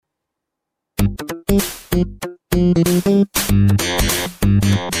Welcome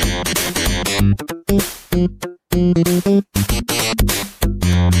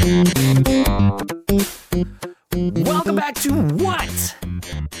back to What?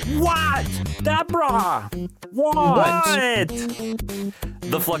 Debra? What?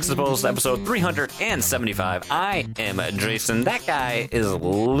 The Flexibles, episode 375. I am Jason. That guy is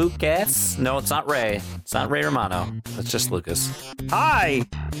Lucas. No, it's not Ray. It's not Ray Romano. It's just Lucas. Hi.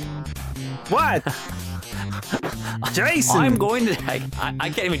 What? Jason. I'm going to... I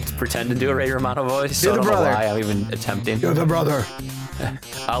can't even pretend to do a Ray Romano voice, so I don't know why I'm even attempting. You're the brother.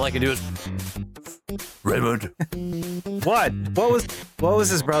 All I can do is... Raymond. What? What was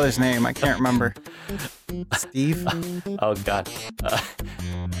his brother's name? I can't remember. Steve? Oh God.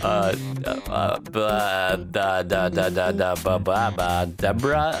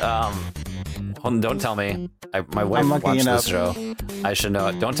 Deborah. Don't tell me. My wife watched this show. I should know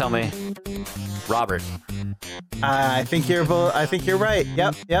it. Don't tell me. Robert. I think you're right.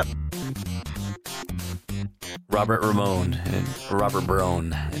 Yep. Robert Ramone and Robert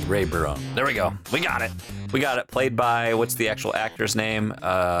Barone and Ray Barone. There we go. We got it. Played by, what's the actual actor's name?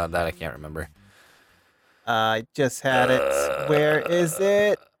 That I can't remember. I just had it. Where is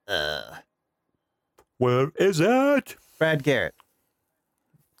it? Where is it? Brad Garrett.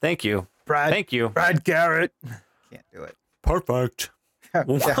 Thank you. Brad Garrett. Can't do it. Perfect.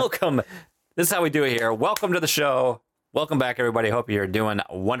 Welcome. This is how we do it here. Welcome to the show. Welcome back, everybody. Hope you're doing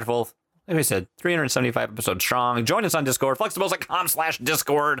wonderful. Like I said, 375 episodes strong. Join us on Discord,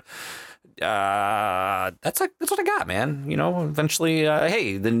 flexibles.com/Discord. That's what I got, man. You know, eventually,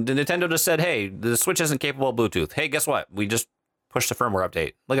 hey, the Nintendo just said, hey, the Switch isn't capable of Bluetooth. Hey, guess what? We just pushed the firmware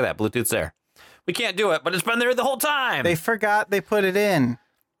update. Look at that. Bluetooth's there. We can't do it, but it's been there the whole time. They forgot they put it in.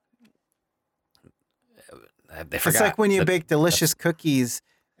 It's like when you bake delicious cookies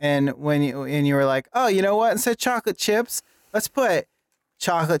and when you were like, oh, you know what? Instead of chocolate chips, let's put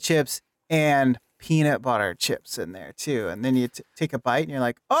chocolate chips and peanut butter chips in there too. And then you take a bite and you're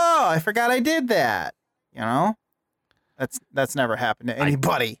like, oh, I forgot I did that. You know, that's never happened to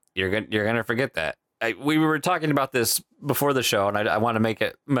anybody. You're gonna forget that. We were talking about this before the show, and I want to make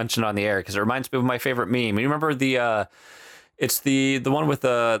it mentioned on the air because it reminds me of my favorite meme. You remember it's the one with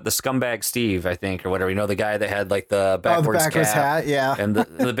the scumbag Steve, I think, or whatever. You know, the guy that had like the backwards hat, yeah, and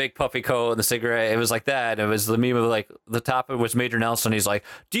the big puffy coat and the cigarette. It was like that. It was the meme of like the top of it was Major Nelson. He's like,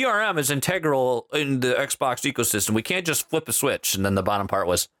 DRM is integral in the Xbox ecosystem. We can't just flip a switch. And then the bottom part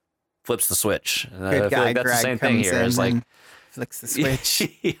was flips the switch. And I feel like that's the same thing here. It's like flicks the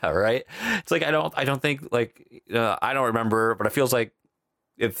switch. Yeah, right. It's like I don't think like I don't remember, but it feels like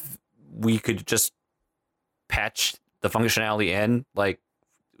if we could just patch the functionality in, like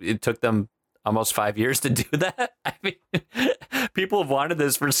it took them almost 5 years to do that. I mean, people have wanted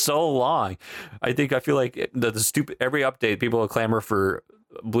this for so long. I feel like the stupid every update, people will clamor for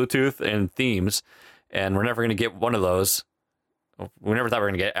Bluetooth and themes, and we're never going to get one of those. We never thought we were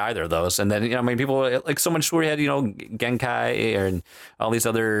going to get either of those. And then, you know, I mean, people like so much we had, you know, Genkai and all these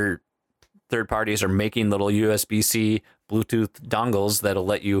other third parties are making little USB-C Bluetooth dongles that'll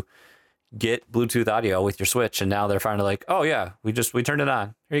let you get Bluetooth audio with your Switch, and now they're finally like, oh yeah, we turned it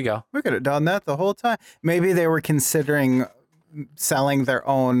on. Here you go. We could have done that the whole time. Maybe they were considering selling their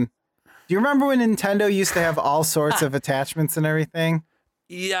own. Do you remember when Nintendo used to have all sorts of attachments and everything?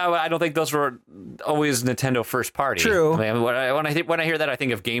 Yeah, I don't think those were always Nintendo first party. True. I mean, when I hear that, I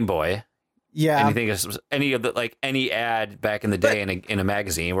think of Game Boy. Yeah. Anything is any of the like any ad back in the day in a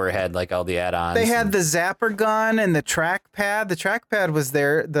magazine where it had like all the add-ons. They had the zapper gun and the trackpad. The trackpad was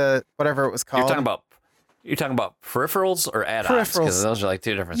there. The whatever it was called. You're talking about peripherals or add-ons? Because those are like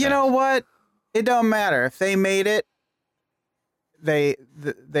two different things. You know what? It don't matter if they made it. They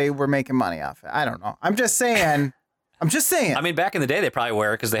were making money off it. I don't know. I'm just saying. I mean, back in the day, they probably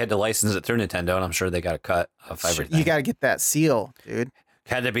were because they had to license it through Nintendo, and I'm sure they got a cut of everything. You got to get that seal, dude.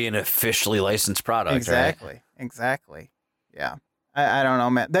 Had to be an officially licensed product, exactly. Right? Exactly. Yeah. I don't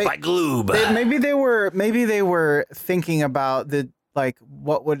know, man. By Gloob. Maybe they were thinking about the like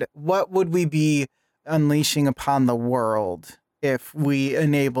what would we be unleashing upon the world if we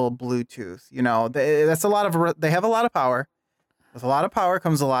enable Bluetooth? You know, they have a lot of power. With a lot of power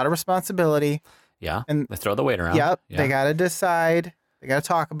comes a lot of responsibility. Yeah. And they throw the weight around. Yep. Yeah. They got to decide. They got to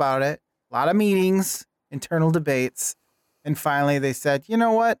talk about it. A lot of meetings, internal debates. And finally, they said, you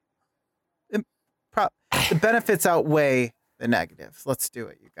know what? The benefits outweigh the negatives. Let's do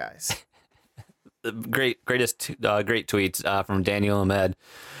it, you guys. Great tweets from Daniel Ahmed.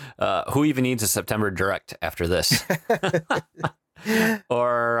 Who even needs a September Direct after this?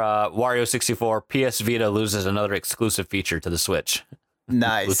 Or Wario64, PS Vita loses another exclusive feature to the Switch.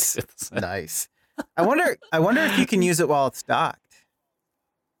 Nice. Nice. I wonder if you can use it while it's docked.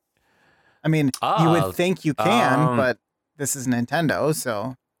 I mean, you would think you can, but this is Nintendo,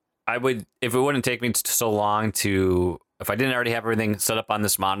 so I would, if it wouldn't take me so long to, if I didn't already have everything set up on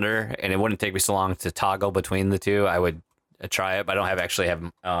this monitor, and it wouldn't take me so long to toggle between the two, I would try it. But I don't actually have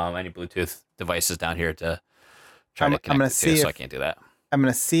any Bluetooth devices down here to try to connect it to, so I can't do that. I'm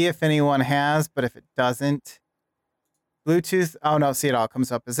gonna see if anyone has, but if it doesn't, Bluetooth. Oh no, see, it all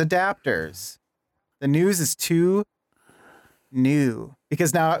comes up as adapters. The news is too new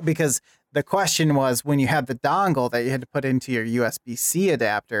because the question was when you had the dongle that you had to put into your USB-C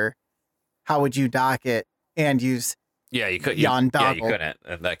adapter, how would you dock it and use? Yeah, you could. You couldn't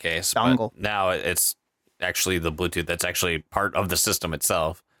in that case. Dongle. But now it's actually the Bluetooth that's actually part of the system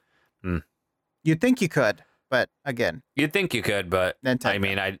itself. You'd think you could, but again, you'd think you could, but Nintendo. I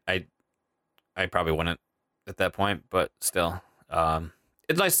mean, I probably wouldn't at that point. But still,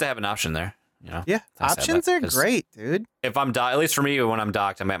 it's nice to have an option there. You know? Yeah, nice options are great, dude. If I'm at least for me, when I'm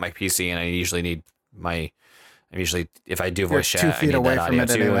docked, I'm at my PC, and I usually need if I do voice chat, I need that audio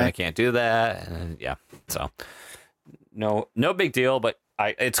too, anyway. And I can't do that. And yeah, so no big deal. But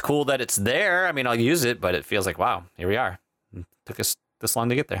it's cool that it's there. I mean, I'll use it, but it feels like, wow, here we are. It took us this long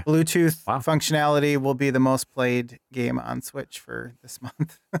to get there. Bluetooth functionality will be the most played game on Switch for this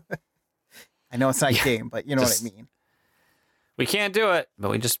month. I know it's not a game, but you know what I mean. We can't do it,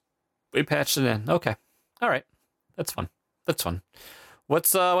 but we patched it in. Okay. All right. That's fun.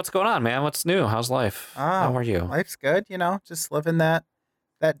 What's going on, man? What's new? How's life? How are you? Life's good, just living that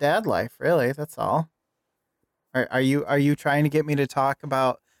dad life, really. That's all. Are you trying to get me to talk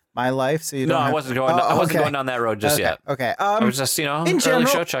about my life so you don't I wasn't going down that road just yet. Okay. I was just, in general,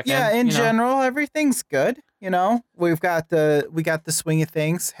 show check-in. Yeah, in general, everything's good, We got the swing of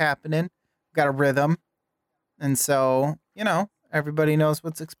things happening. We got a rhythm. And so, everybody knows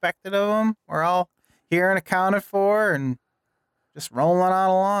what's expected of them. We're all here and accounted for and just rolling on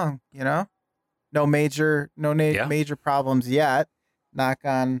along, No major problems yet. Knock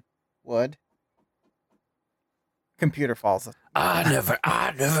on wood. Computer falls. I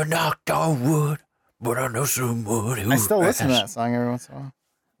never knocked on wood, but I know some wood. I still listen to that song every once in a while.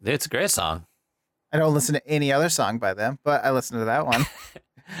 It's a great song. I don't listen to any other song by them, but I listen to that one.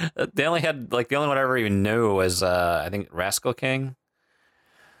 They only had the only one I ever even knew was I think Rascal King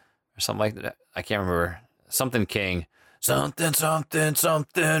or something like that. I can't remember. Something King. Something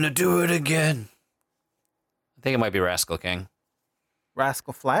to do it again. I think it might be Rascal King.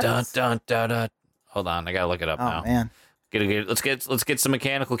 Rascal Flatts? Dun, dun, dun, dun. Hold on, I gotta look it up now. Oh man. Let's get some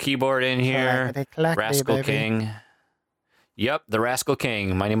mechanical keyboard in here. Rascal baby. King. Yep, the Rascal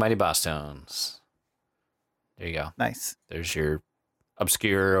King, Mighty Mighty Boss Tones. There you go. Nice. There's your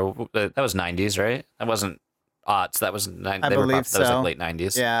obscure. That was 90s, right? That wasn't aughts. That was 90s. I believe so. That was late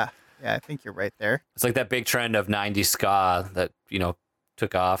 90s. Yeah, I think you're right there. It's like that big trend of 90s ska that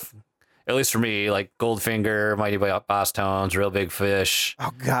took off. At least for me, like Goldfinger, Mighty Boss Tones, Real Big Fish.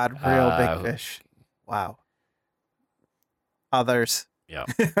 Oh God, Real Big Fish. Wow. Others. Yeah.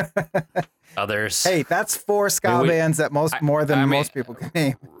 Others. Hey, that's 4 ska bands that more than most people can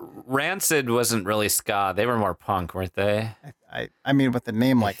name. Rancid wasn't really ska. They were more punk, weren't they? I mean, with the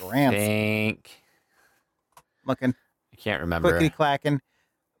name like Rancid. Think. Looking. I can't remember. Clickety clacking.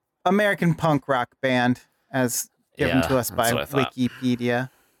 American punk rock band, as given to us by Wikipedia.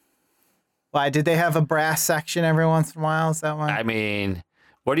 Why did they have a brass section every once in a while? Is that why? I mean,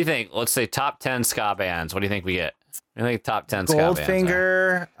 what do you think? Let's say top 10 ska bands. What do you think we get? I think top 10 ska bands.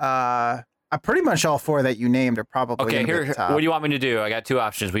 Goldfinger. Pretty much all 4 that you named are probably okay. Here, what do you want me to do? I got 2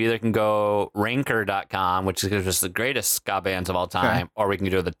 options. We either can go ranker.com, which is just the greatest ska bands of all time, or we can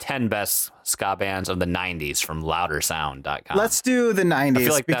do the 10 best ska bands of the 90s from loudersound.com. Let's do the 90s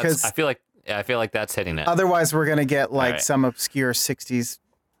I feel like that's hitting it. Otherwise, we're gonna get some obscure 60s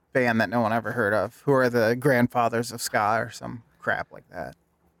band that no one ever heard of, who are the grandfathers of ska or some crap like that.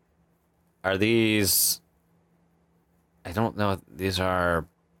 Are these? I don't know. These are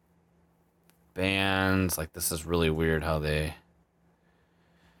bands. Like, this is really weird how they.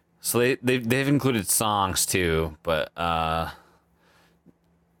 So they've included songs too, but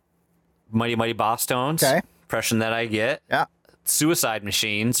Mighty Mighty Boss Tones. Okay. Impression That I Get. Yeah. Suicide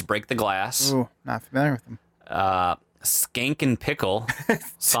Machines, Break the Glass. Ooh, not familiar with them. Skank and Pickle,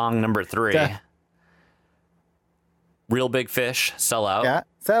 song number 3. Yeah. Real Big Fish, Sell Out. Yeah,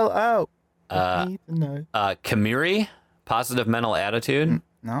 Sell Out. Kamiri, Positive Mental Attitude.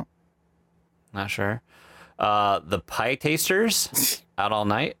 No. Not sure. The Pie Tasters, Out All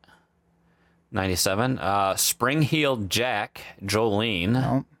Night. 97. Spring Heeled Jack, Jolene.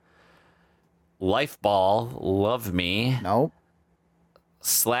 No. Life Ball, Love Me. Nope.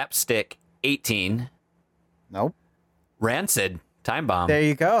 Slapstick, 18. Nope. Rancid, Time Bomb. There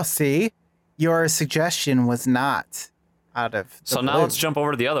you go. See, your suggestion was not out of the So now blue. let's jump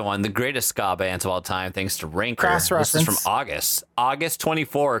over to the other one, the greatest ska bands of all time, thanks to Ranker. Cross-reference. This is from August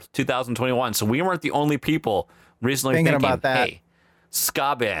 24th, 2021. So we weren't the only people recently Thinking thinking about that. hey,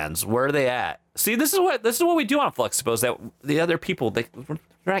 ska bands, where are they at? See, this is what we do on Flexible, is that the other people, they're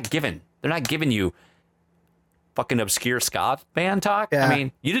not giving you fucking obscure ska band talk. Yeah. I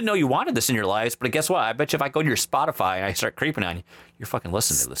mean, you didn't know you wanted this in your lives, but guess what? I bet you if I go to your Spotify and I start creeping on you, you're fucking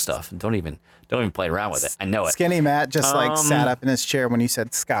listening to this stuff and don't even play around with it. I know it. Skinny Matt just sat up in his chair when you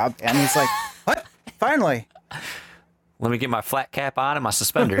said ska, and he's like, "What? Finally!" Let me get my flat cap on and my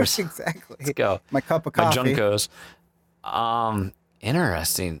suspenders. Exactly. Let's go. My cup of My coffee. Junkos.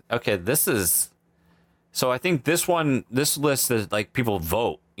 Interesting. Okay, this is. So I think this list is like people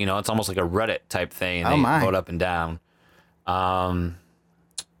vote. You know, it's almost like a Reddit type thing. And they vote up and down.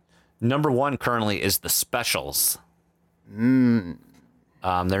 Number one currently is the Specials. They're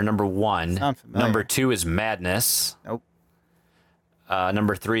number one. Sound familiar. Number two is Madness. Nope.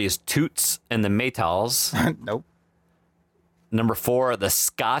 Number three is Toots and the Maytals. Nope. Number four, the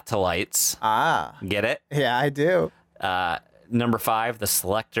Scotalites. Ah. Get it? Yeah, I do. Number five, the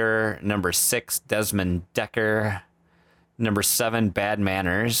Selector. Number six, Desmond Decker. Number seven, Bad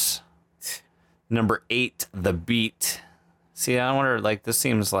Manners. Number eight, The Beat. See, I wonder, like, this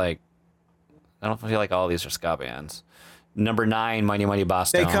seems like, I don't feel like all these are ska bands. Number nine, Mighty Mighty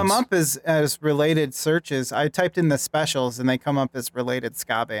Boss They Tones. come up as related searches. I typed in the Specials, and they come up as related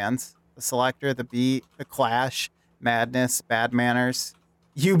ska bands. The Selector, The Beat, The Clash, Madness, Bad Manners,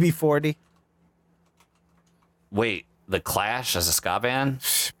 UB40. Wait, The Clash as a ska band?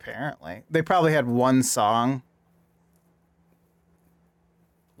 Apparently. They probably had one song.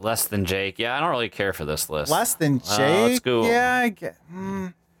 Less Than Jake. Yeah, I don't really care for this list. Less Than Jake? Let's go. Yeah, I get.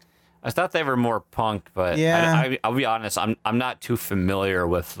 I thought they were more punk, but Yeah. I'll be honest. I'm not too familiar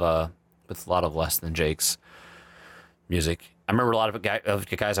with a lot of Less Than Jake's music. I remember a lot of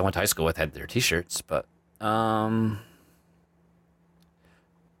guys I went to high school with had their T-shirts, but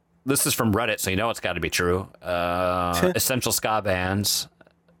this is from Reddit, so you know it's got to be true. Essential ska bands.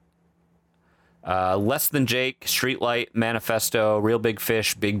 Less Than Jake, Streetlight, Manifesto, Real Big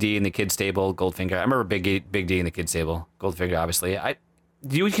Fish, Big D and the Kids Table, Goldfinger. I remember Big D and the Kids Table, Goldfinger, obviously.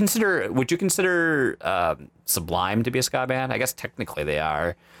 Would you consider Sublime to be a ska band? I guess technically they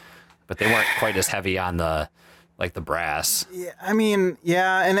are, but they weren't quite as heavy on the brass. Yeah, I mean,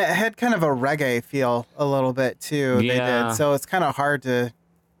 yeah, and it had kind of a reggae feel a little bit too. They did, so it's kind of hard to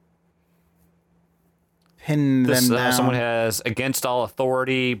pin them down. Someone has Against All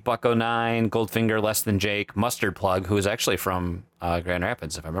Authority, Buck-O-Nine, Goldfinger, Less Than Jake, Mustard Plug, who is actually from Grand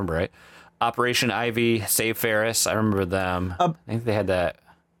Rapids, if I remember right. Operation Ivy, Save Ferris. I remember them. I think they had that.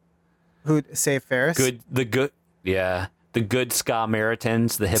 Who Save Ferris? The Good Ska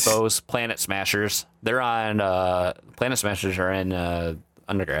Maritans, the Hippos, Planet Smashers. They're on. Planet Smashers are in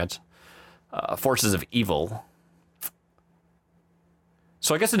undergrads. Forces of Evil.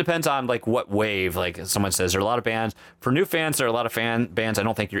 So I guess it depends on like what wave. Like someone says, there are a lot of bands. For new fans, there are a lot of bands I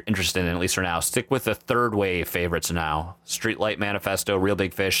don't think you're interested in, at least for now. Stick with the third wave favorites now. Streetlight, Manifesto, Real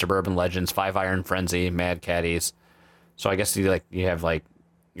Big Fish, Suburban Legends, Five Iron Frenzy, Mad Caddies. So I guess you have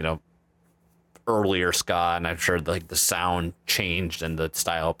earlier ska, and I'm sure like the sound changed and the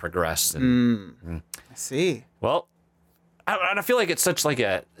style progressed. I see. Well, I feel like it's such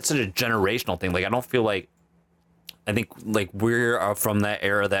a generational thing. Like I don't feel like. I think like we're from that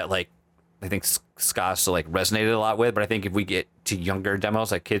era that like I think ska still like resonated a lot with, but I think if we get to younger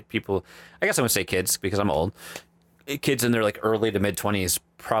demos, like people, I guess I would say kids because I'm old. Kids in their like early to mid 20s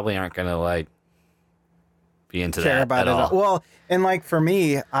probably aren't gonna like be into Care that about at it. all. Well, and like for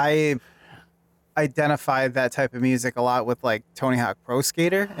me, I identified that type of music a lot with like Tony Hawk Pro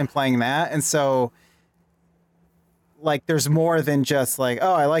Skater and playing that, and so like there's more than just like,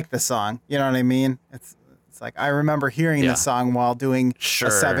 oh, I like this song. You know what I mean? It's like I remember hearing this song while doing a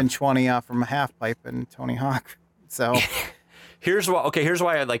 720 off from a half pipe in Tony Hawk. So here's why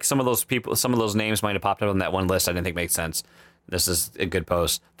I like some of those names might have popped up on that one list I didn't think made sense. This is a good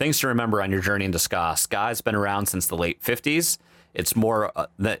post. Things to remember on your journey into ska. Ska has been around since the late 50s. It's more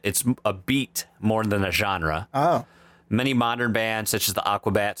it's a beat more than a genre. Oh. Many modern bands such as the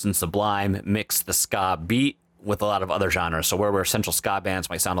Aquabats and Sublime mix the ska beat with a lot of other genres. So where essential ska bands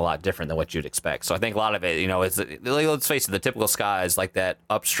might sound a lot different than what you'd expect. So I think a lot of it, is let's face it, the typical ska is like that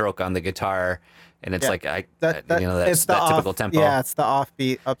upstroke on the guitar, and it's like it's that typical tempo. Yeah, it's the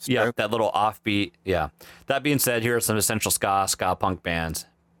offbeat upstroke. Yeah, that little offbeat. Yeah. That being said, here are some essential ska punk bands: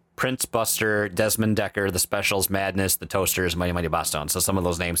 Prince Buster, Desmond Decker, The Specials, Madness, The Toasters, Mighty Mighty Bosstones. So some of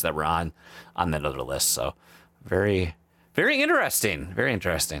those names that were on that other list. So very, very interesting. Very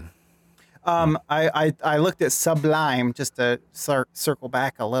interesting. I looked at Sublime just to circle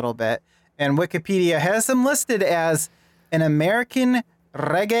back a little bit, and Wikipedia has them listed as an American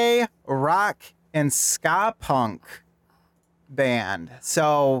reggae, rock, and ska punk band.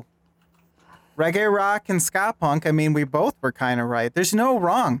 So reggae, rock, and ska punk, I mean, we both were kind of right. There's no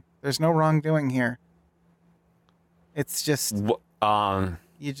wrongdoing here. It's just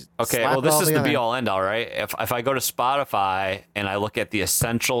you just okay. Well, this is the be all end all, right? If I go to Spotify and I look at the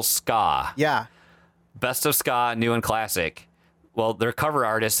essential ska, yeah, best of ska, new and classic. Well, their cover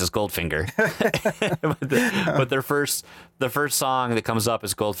artist is Goldfinger, but the first song that comes up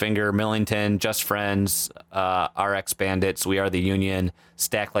is Goldfinger, Millington, Just Friends, RX Bandits, We Are the Union,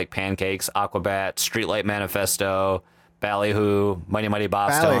 Stack Like Pancakes, Aquabat, Streetlight Manifesto, Ballyhoo, Mighty Mighty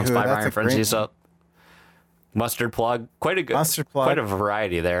Bosstones, Five Iron Frenzies Up, Mustard Plug. Quite a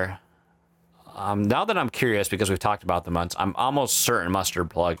variety there. Now that I'm curious, because we've talked about them once, I'm almost certain Mustard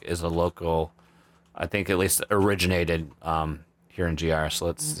Plug is a local. I think at least originated here in GR. So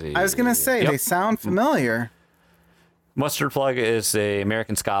let's see. I was gonna say they sound familiar. Mustard Plug is a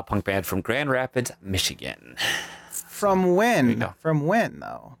American ska punk band from Grand Rapids, Michigan. From when? From when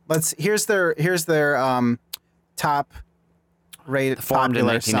though? Here's their top rated formed in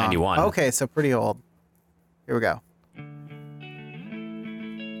popular 1991. Song. Okay, so pretty old. Here we go.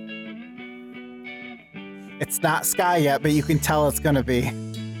 It's not ska yet, but you can tell it's gonna be.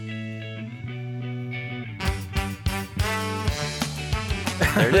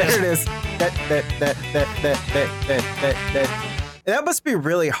 There it is. That must be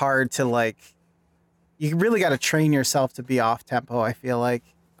really hard to like. You really got to train yourself to be off tempo. I feel like,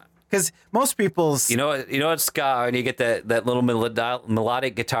 because most people's. You know it's ska, and you get that little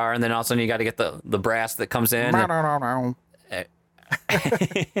melodic guitar, and then all of a sudden you got to get the brass that comes in. Some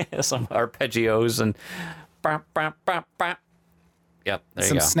arpeggios and. Yep. There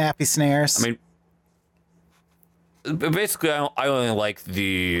Some you go. Snappy snares. I mean. Basically, I only like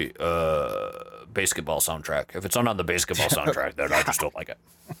the basketball soundtrack. If it's not on the basketball soundtrack, then I just don't like it.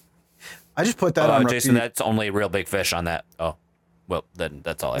 I just put that on Jason, repeat. that's only Real Big Fish on that. Oh, well, then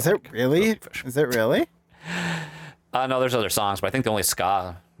that's all I like. Is it really? Is it really? No, there's other songs, but I think the only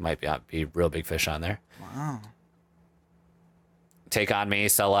ska might be Real Big Fish on there. Wow. Take on Me,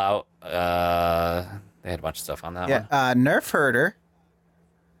 Sell Out. They had a bunch of stuff on that one. Yeah, Nerf Herder.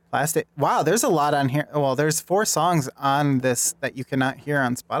 Plastic. Wow, there's a lot on here. Well, there's 4 songs on this that you cannot hear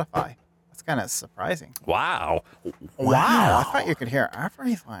on Spotify. That's kind of surprising. Wow. I thought you could hear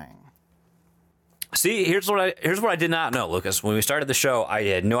everything. See, here's what I did not know, Lucas. When we started the show, I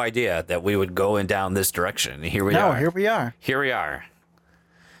had no idea that we would go down this direction. Here we are. Here we are.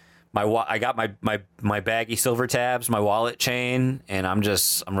 I got my baggy silver tabs, my wallet chain, and I'm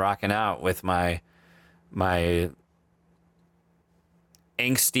rocking out with my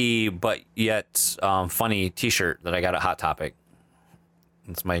angsty but yet funny T-shirt that I got at Hot Topic.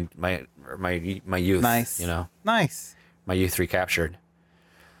 It's my youth. Nice. Nice. My youth recaptured.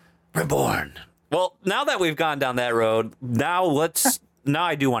 Reborn. Well, now that we've gone down that road, now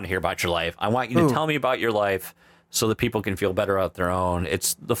I do want to hear about your life. I want you to tell me about your life so that people can feel better about their own.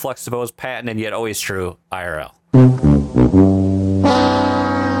 It's the Flexipose patent and yet always true IRL.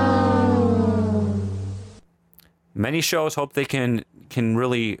 Many shows hope they can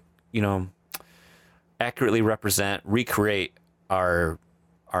really, accurately recreate our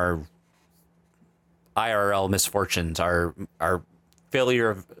IRL misfortunes, our failure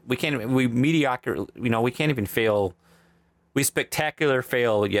of we can't even fail. We spectacular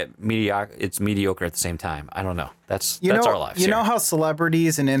fail, yet mediocre. It's mediocre at the same time. I don't know. That's our lives. You know how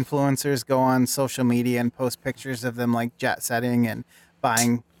celebrities and influencers go on social media and post pictures of them like jet setting and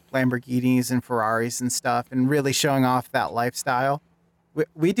buying Lamborghinis and Ferraris and stuff and really showing off that lifestyle?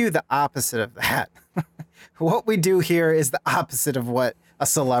 We do the opposite of that. What we do here is the opposite of what a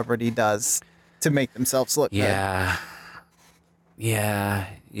celebrity does to make themselves look good. Yeah.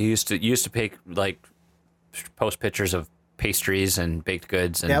 You used to post pictures of pastries and baked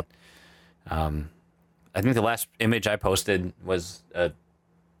goods, and yep. I think the last image I posted was a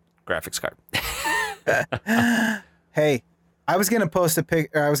graphics card. Hey, I was gonna post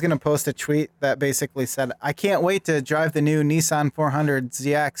a tweet that basically said, "I can't wait to drive the new Nissan 400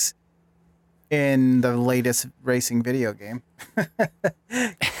 ZX in the latest racing video game."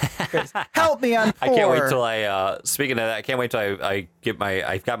 Help me, I'm poor. I can't wait till speaking of that, I can't wait till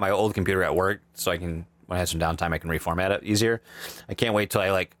I've got my old computer at work, so I can, when I have some downtime, I can reformat it easier. I can't wait till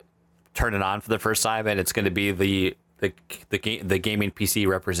I turn it on for the first time, and it's going to be the gaming PC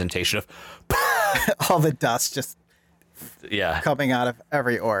representation of all the dust just coming out of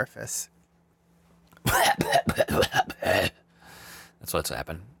every orifice. That's what's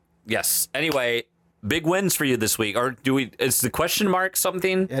happened. Yes. Anyway, big wins for you this week. Or is the question mark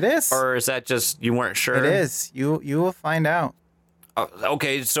something? It is. Or is that just you weren't sure? It is. You will find out.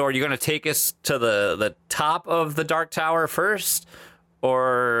 Okay, so are you going to take us to the top of the Dark Tower first?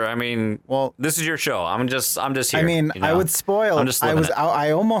 Or I mean, well, this is your show. I'm just here. I mean, I would spoil. I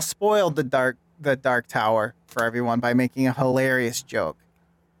almost spoiled the Dark Tower for everyone by making a hilarious joke,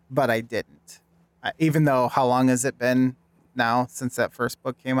 but I didn't. Even though, how long has it been now since that first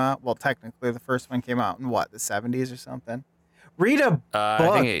book came out? Well, technically, the first one came out in the 70s or something. Read a book,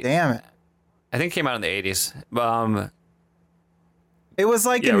 damn it. I think it came out in the 80s. It was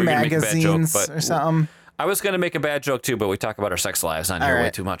like in magazines joke, or something. I was going to make a bad joke too, but we talk about our sex lives on here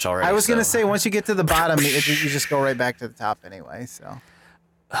way too much already. I was going to say, once you get to the bottom, you just go right back to the top anyway. So,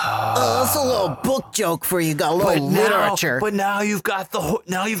 that's a little book joke for you. Got a little literature. But now you've got the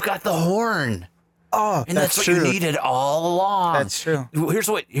horn. Oh, and that's what you needed all along. That's true. Here's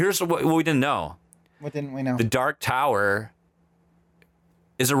what we didn't know. What didn't we know? The Dark Tower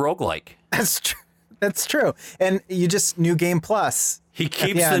is a roguelike. That's true. And you just New Game Plus. He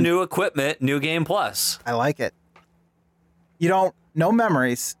keeps the new equipment, New Game Plus. I like it. No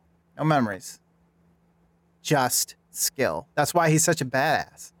memories. No memories. Just skill. That's why he's such a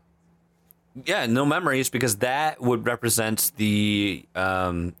badass. Yeah, no memories, because that would represent the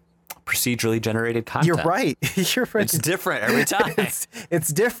procedurally generated content. You're right. You're right. It's different every time.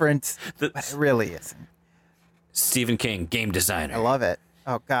 it's different, but it really isn't. Stephen King, game designer. I love it.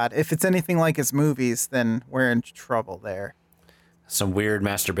 Oh, God. If it's anything like his movies, then we're in trouble there. Some weird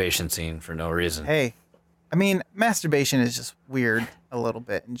masturbation scene for no reason. Hey, I mean, masturbation is just weird a little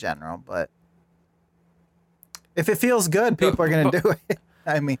bit in general, but if it feels good, people are going to do it.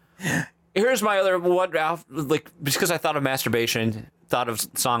 I mean, here's my other one, because I thought of masturbation, thought of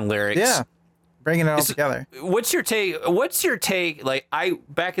song lyrics. Yeah, bringing it all together. What's your take? Like, I,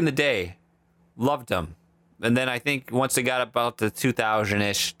 back in the day, loved them. And then I think once they got about the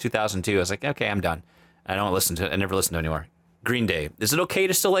 2000-ish, 2002, I was like, okay, I'm done. I never listened to anymore. Green Day. Is it okay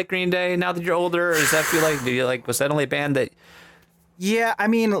to still like Green Day now that you're older? Or does that feel like, was that only a band that... Yeah, I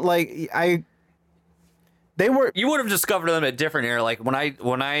mean, You would have discovered them at a different era. Like, when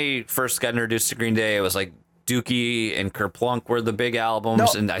I first got introduced to Green Day, it was like Dookie and Kerplunk were the big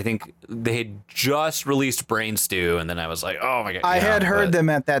albums, and I think they had just released Brain Stew, and then I was like, oh my God. I had heard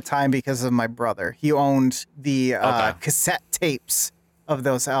them at that time because of my brother. He owned the cassette tapes of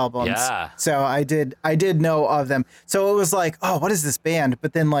those albums. Yeah. So I did know of them. So it was like, oh, what is this band?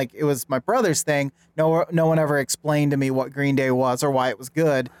 But then it was my brother's thing. No one ever explained to me what Green Day was or why it was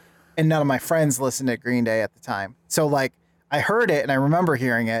good. And none of my friends listened to Green Day at the time. So I heard it and I remember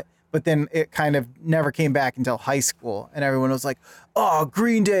hearing it, but then it kind of never came back until high school. And everyone was like, oh,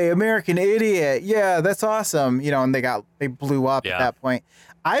 Green Day, American Idiot. Yeah, that's awesome. And they blew up at that point.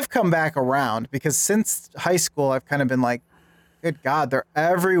 I've come back around because since high school, I've kind of been like, good God, they're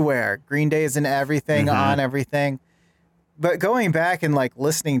everywhere. Green Day is in everything, on everything. But going back and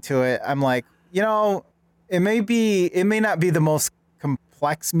listening to it, I'm like, it may not be the most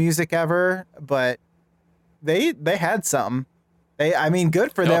complex music ever, but they had something.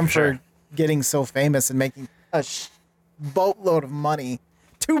 Good for them for getting so famous and making a boatload of money,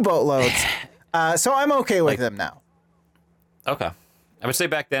 2 boatloads. So I'm okay with them now. Okay, I would say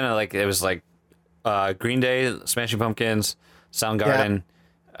back then, it was Green Day, Smashing Pumpkins, Soundgarden.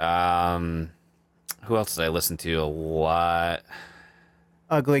 Yeah. Who else did I listen to a lot?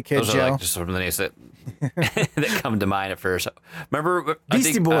 Ugly Kid Those Joe. are just some of the names that that come to mind at first. Remember,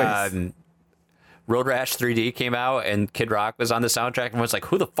 Beastie Boys. Road Rash 3D came out and Kid Rock was on the soundtrack, and was like,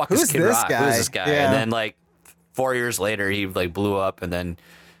 "Who the fuck is Kid Rock? Guy? Who is this guy?" Yeah. And then 4 years later, he blew up, and then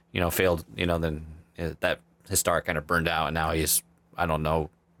failed. Then that his star kind of burned out, and now he's, I don't know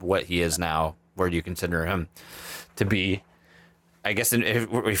what he is now. Where do you consider him to be? I guess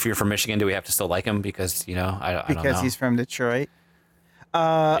if you're from Michigan, do we have to still like him because I don't know. Because he's from Detroit.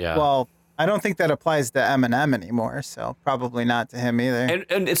 Well, I don't think that applies to Eminem anymore, so probably not to him either.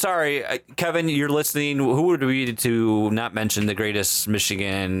 And sorry, Kevin, you're listening. Who would we to not mention the greatest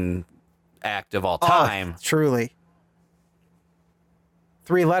Michigan act of all time? Oh, truly.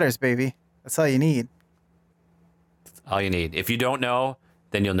 3 letters, baby. That's all you need. All you need. If you don't know,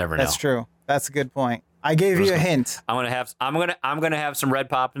 then you'll never know. That's true. That's a good point. I gave you a hint. I'm gonna have some Red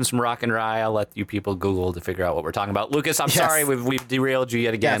Pop and some Rock and Rye. I'll let you people Google to figure out what we're talking about. Lucas, I'm sorry we've derailed you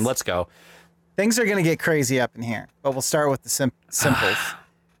yet again. Yes. Let's go. Things are gonna get crazy up in here, but we'll start with the simples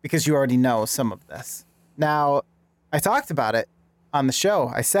because you already know some of this. Now, I talked about it on the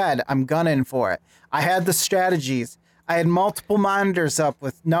show. I said, I'm gunning for it. I had the strategies. I had multiple monitors up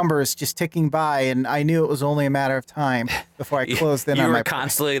with numbers just ticking by, and I knew it was only a matter of time before I closed in on my... You were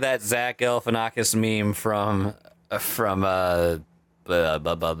constantly that Zach Galifianakis meme from the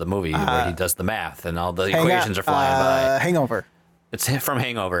movie where he does the math and all the equations are flying by. Hangover. It's from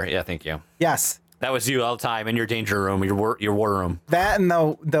Hangover. Yeah, thank you. Yes. That was you all the time in your danger room, your war room. That and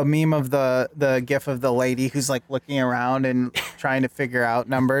the meme of the gif of the lady who's like looking around and trying to figure out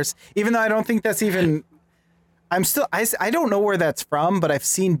numbers. Even though I don't think that's even... I don't know where that's from, but I've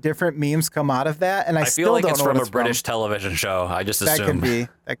seen different memes come out of that, and I still feel like don't it's know from what a British television show. I just assume.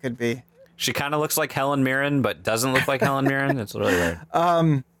 That could be. She kind of looks like Helen Mirren, but doesn't look like Helen Mirren. It's really weird.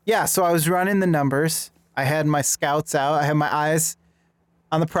 Yeah, so I was running the numbers. I had my scouts out. I had my eyes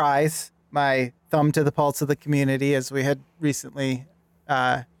on the prize, my thumb to the pulse of the community, as we had recently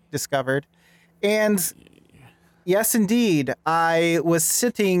discovered. And yes, indeed, I was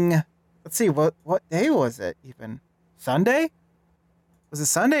sitting... Let's see, what day was it even? Sunday? Was it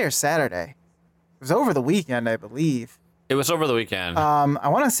Sunday or Saturday? It was over the weekend, I believe. It was over the weekend. I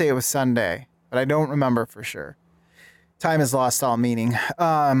want to say it was Sunday, but I don't remember for sure. Time has lost all meaning.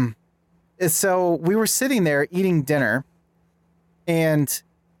 So we were sitting there eating dinner, and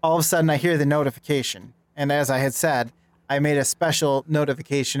all of a sudden I hear the notification. And as I had said, I made a special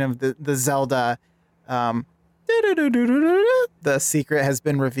notification of the Zelda... the secret has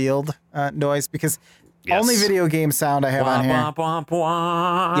been revealed noise, because only video game sound I have on here.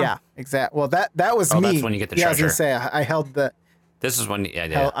 Yeah, exactly. Well, that was me. That's when you get the treasure. I was gonna say I held the. This is when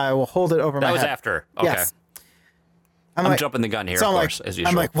I will hold it over my head. That was after. Okay. Yes. I'm jumping the gun here, of course, as usual.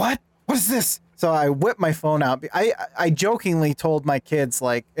 I'm like, what? What is this? So I whipped my phone out. I jokingly told my kids,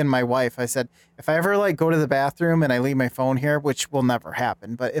 like, and my wife, I said, if I ever like go to the bathroom and I leave my phone here, which will never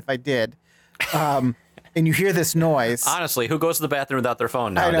happen, but if I did, and you hear this noise. Honestly, who goes to the bathroom without their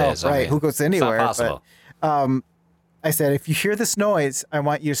phone nowadays? I know, right? Who goes anywhere? It's not possible. But, I said, if you hear this noise, I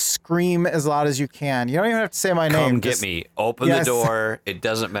want you to scream as loud as you can. You don't even have to say my name. Come get me. Open the door. It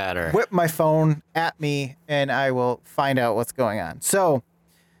doesn't matter. Whip my phone at me, and I will find out what's going on. So,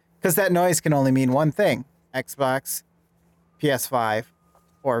 because that noise can only mean one thing: Xbox, PS5,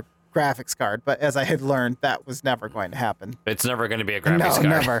 or graphics card. But as I had learned, that was never going to happen. It's never going to be a graphics card. No,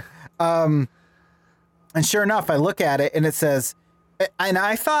 never. And sure enough, I look at it and it says, and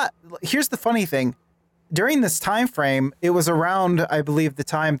I thought, here's the funny thing. During this time frame, it was around, I believe, the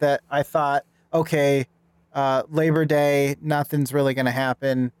time that I thought, okay, Labor Day, nothing's really going to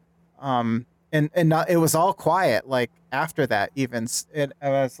happen. It was all quiet, like after that even. And I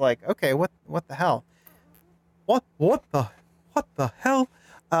was like, okay, what the hell? What the hell?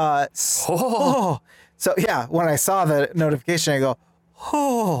 So yeah, when I saw the notification, I go,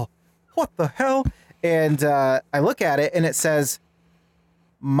 oh, what the hell? And I look at it, and it says,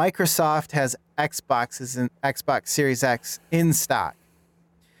 Microsoft has Xboxes and Xbox Series X in stock.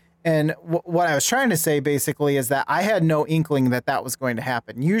 And what I was trying to say, basically, is that I had no inkling that was going to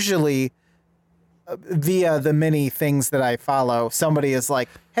happen. Usually, via the many things that I follow, somebody is like,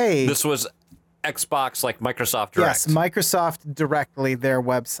 hey... This was Xbox, like Microsoft Direct. Yes, Microsoft directly, their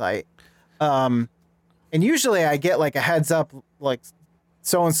website. And usually I get like a heads up, like,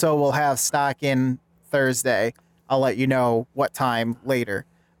 so-and-so will have stock in Thursday. I'll let you know what time later.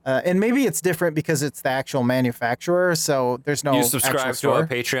 And maybe it's different because it's the actual manufacturer, so there's no. You subscribe to our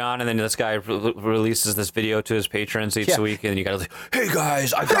Patreon, and then this guy releases this video to his patrons each week, and you gotta like, hey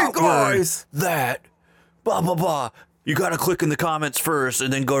guys, I got word that blah blah blah. You gotta click in the comments first,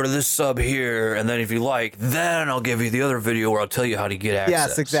 and then go to this sub here, and then if you like, then I'll give you the other video where I'll tell you how to get access.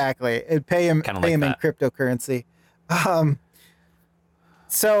 Yes, exactly. And pay him in cryptocurrency.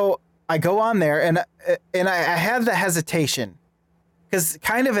 So I go on there, and I have the hesitation. Because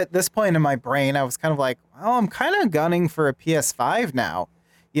kind of at this point in my brain, I was kind of like, well, I'm kind of gunning for a PS5 now.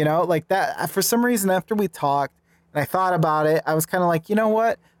 You know, like that. For some reason, after we talked and I thought about it, I was kind of like, you know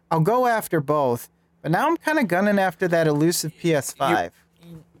what? I'll go after both. But now I'm kind of gunning after that elusive PS5.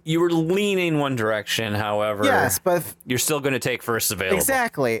 You were leaning one direction, however. Yes, but... You're still going to take first available.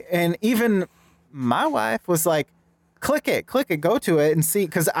 Exactly. And even my wife was like, click it, go to it and see.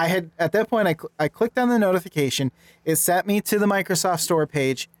 Because I had, at that point, I clicked on the notification. It sent me to the Microsoft Store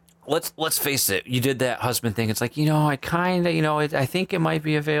page. Let's face it. You did that husband thing. It's like, I kind of, I think it might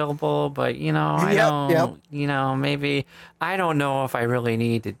be available, but, I don't, maybe, I don't know if I really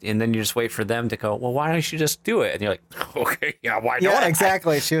need it. And then you just wait for them to go, well, why don't you just do it? And you're like, okay, yeah, why not? Yeah,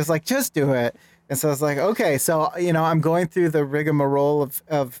 exactly. She was like, just do it. And so I was like, okay. So, I'm going through the rigmarole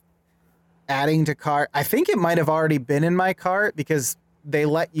of adding to cart. I think it might have already been in my cart because they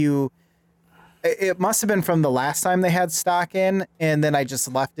let you it must have been from the last time they had stock in, and then I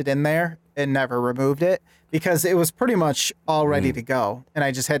just left it in there and never removed it because it was pretty much all ready to go, and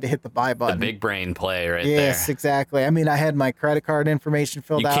I just had to hit the buy button. The big brain play right there. Yes, exactly. I mean, I had my credit card information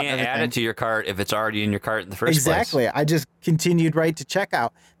filled out. You can't add it to your cart if it's already in your cart in the first place. Exactly. I just continued right to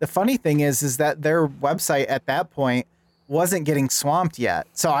checkout. The funny thing is that their website at that point wasn't getting swamped yet,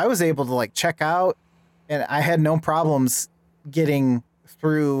 so I was able to like check out, and I had no problems getting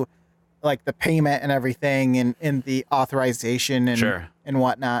through like the payment and everything and the authorization and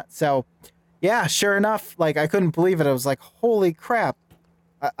whatnot. So yeah, sure enough, like I couldn't believe it. I was like, holy crap.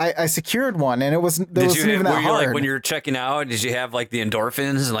 I secured one and it wasn't even that hard. Like when you're checking out, did you have like the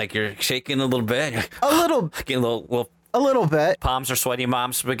endorphins and like you're shaking a little bit? A little getting a little bit. Palms are sweaty,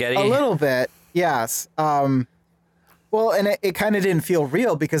 mom spaghetti. A little bit. Yes. Well, and it kind of didn't feel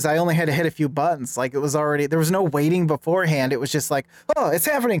real because I only had to hit a few buttons. Like it was already, there was no waiting beforehand. It was just like, oh, it's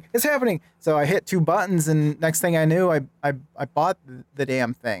happening. It's happening. So I hit 2 buttons and next thing I knew, I bought the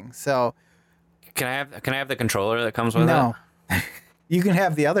damn thing. So can I have the controller that comes with it? No. You can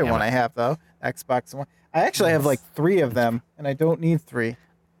have the other one I have though. Xbox One. I actually have like 3 of them and I don't need 3.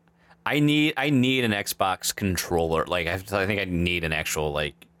 I need an Xbox controller. Like I think I need an actual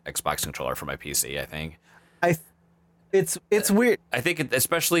like Xbox controller for my PC, I think. It's weird. I think,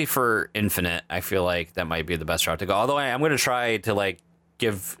 especially for Infinite, I feel like that might be the best route to go. Although I'm going to try to like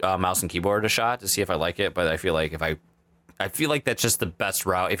give mouse and keyboard a shot to see if I like it. But I feel like I feel like that's just the best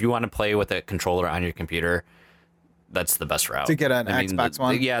route. If you want to play with a controller on your computer, that's the best route to get an Xbox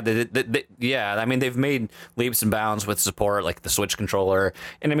One. Yeah, I mean they've made leaps and bounds with support, like the Switch controller.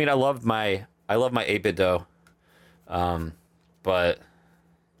 And I mean I love my 8-bit though, but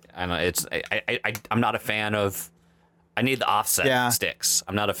I don't know. I'm not a fan of. I need the offset sticks.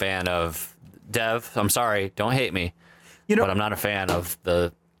 I'm not a fan of Dev. I'm sorry, don't hate me. But I'm not a fan of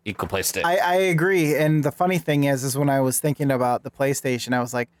the equal play stick. I agree. And the funny thing is when I was thinking about the PlayStation, I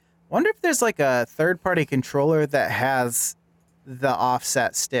was like, wonder if there's like a third-party controller that has the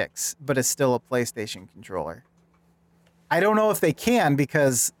offset sticks, but it's still a PlayStation controller. I don't know if they can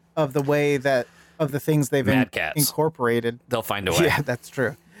because of the way that of the things they've incorporated. They'll find a way. Yeah, that's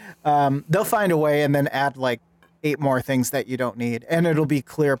true. They'll find a way and then add like 8 more things that you don't need, and it'll be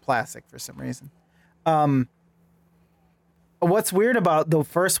clear plastic for some reason. What's weird about the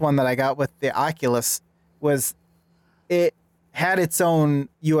first one that I got with the Oculus was it had its own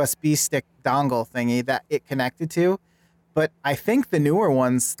USB stick dongle thingy that it connected to, but I think the newer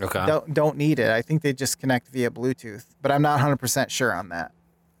ones don't need it. I think they just connect via Bluetooth, but I'm not 100% sure on that.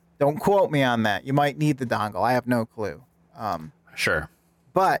 Don't quote me on that. You might need the dongle. I have no clue. Sure.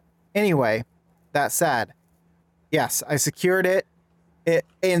 But anyway, that said, yes, I secured it.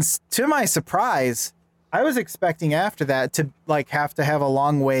 And to my surprise, I was expecting after that to like have to have a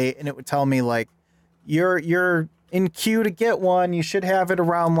long wait, and it would tell me like, you're in queue to get one. You should have it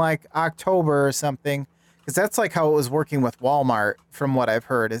around like October or something, because that's like how it was working with Walmart. From what I've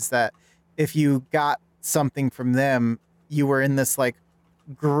heard, is that if you got something from them, you were in this like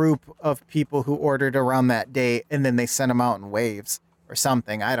group of people who ordered around that date, and then they sent them out in waves or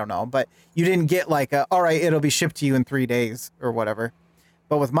something. I don't know, but you didn't get like all right, it'll be shipped to you in 3 days or whatever.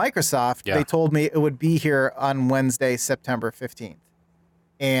 But with Microsoft, they told me it would be here on Wednesday, September 15th.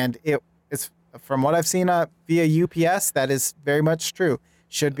 And it's from what I've seen via UPS, that is very much true.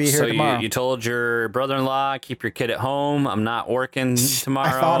 Should be here tomorrow. So you told your brother-in-law, keep your kid at home. I'm not working tomorrow.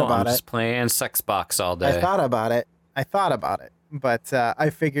 I thought about I'm just playing sex box all day. I thought about it. But I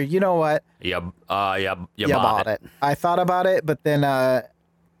figured, you know what? You bought it. I thought about it, but then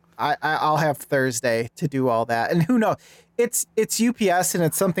I'll have Thursday to do all that. And who knows? It's UPS, and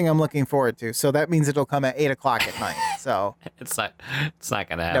it's something I'm looking forward to. So that means it'll come at 8:00 at night. So it's not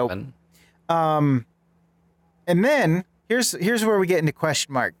gonna happen. Nope. And then here's where we get into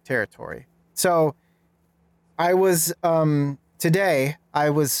question mark territory. So I was today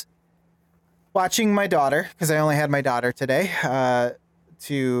I was watching my daughter, because I only had my daughter today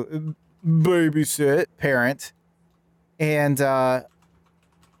to babysit, parent, and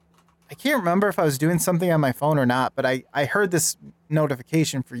I can't remember if I was doing something on my phone or not, but I heard this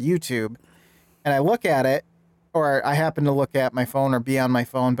notification for YouTube, and I look at it, or I happen to look at my phone or be on my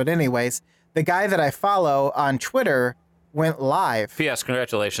phone. But anyways, the guy that I follow on Twitter went live. P.S.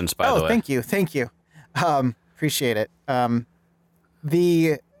 Congratulations, by the way. Oh, thank you. Appreciate it.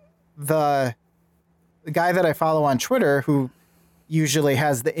 The guy that I follow on Twitter, who usually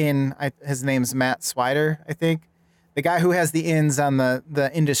has his name's Matt Swider, I think. The guy who has the ins on the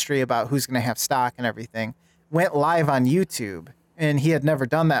industry about who's going to have stock and everything, went live on YouTube, and he had never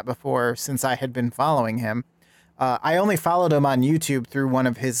done that before since I had been following him. I only followed him on YouTube through one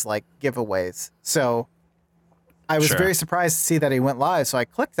of his like giveaways. So I was very surprised to see that he went live. So I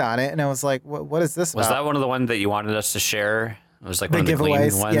clicked on it and I was like, what is this about? Was that one of the ones that you wanted us to share? It was like one of the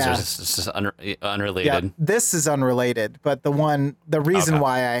giveaways ones, or is this unrelated? Yeah, this is unrelated, but the reason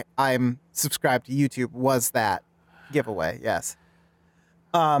why I'm subscribed to YouTube was that giveaway. Yes.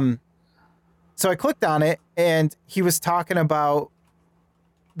 So I clicked on it and he was talking about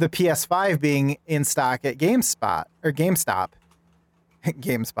the PS5 being in stock at GameStop.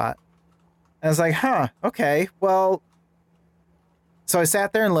 GameSpot. I was like, okay, well, so I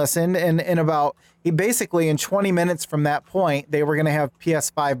sat there and listened, and basically in 20 minutes from that point, they were going to have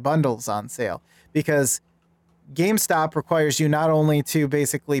PS5 bundles on sale because GameStop requires you not only to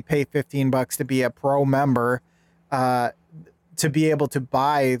basically pay $15 to be a pro member, to be able to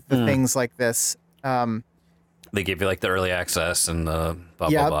buy the things like this. They give you like the early access and the blah,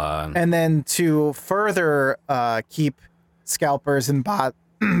 blah, blah. And then to further keep scalpers and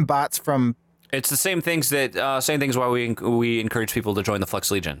bots from... It's the same things why we encourage people to join the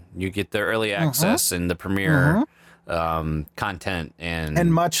Flux Legion. You get the early access and the premiere content.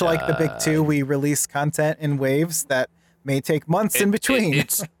 And much like the big two, we release content in waves that may take months in between.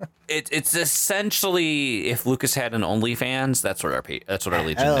 It's essentially, if Lucas had an OnlyFans, that's what our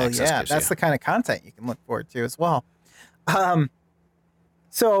Legion access gives that's you. the kind of content you can look forward to as well.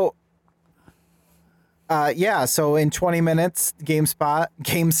 So in 20 minutes,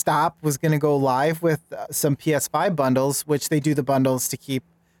 GameStop was going to go live with some PS5 bundles, which they do the bundles to keep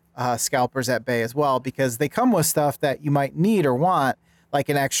scalpers at bay as well, because they come with stuff that you might need or want, like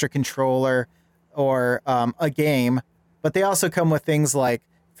an extra controller or a game, but they also come with things like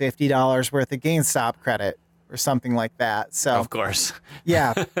 $50 worth of GameStop credit or something like that. So of course,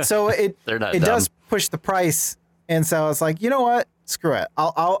 yeah. So it does push the price, and so I was like, you know what? Screw it.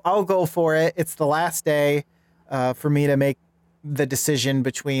 I'll go for it. It's the last day for me to make the decision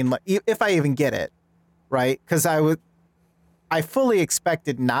between, like, if I even get it, right? Because I fully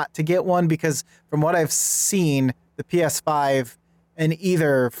expected not to get one, because from what I've seen, the PS5 in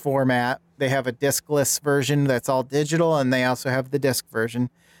either format, they have a discless version that's all digital, and they also have the disc version.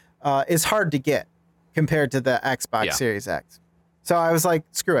 Is hard to get compared to the Xbox Series X. So I was like,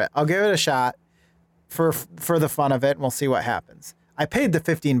 screw it. I'll give it a shot for the fun of it, and we'll see what happens. I paid the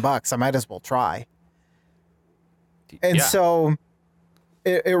 $15. I might as well try. And so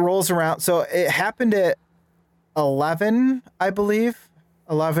it rolls around. So it happened at 11, I believe.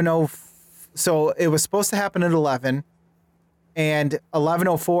 11:00. So it was supposed to happen at 11, and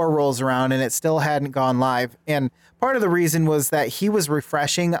 11:04 rolls around, and it still hadn't gone live. And part of the reason was that he was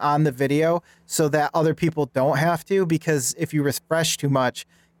refreshing on the video so that other people don't have to, because if you refresh too much,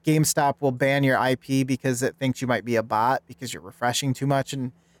 GameStop will ban your IP because it thinks you might be a bot because you're refreshing too much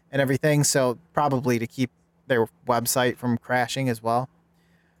and everything. So probably to keep their website from crashing as well.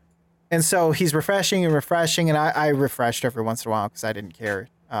 And so he's refreshing, and I refreshed every once in a while because I didn't care.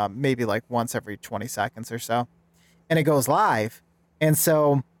 Maybe like once every 20 seconds or so. And it goes live. And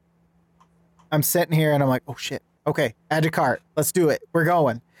so I'm sitting here and I'm like, oh shit. Okay, add to cart. Let's do it. We're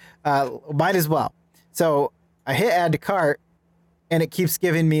going. Might as well. So I hit add to cart, and it keeps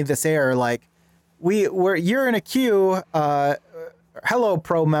giving me this error like, you're in a queue. Hello,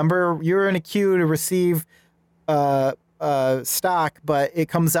 pro member. You're in a queue to receive stock, but it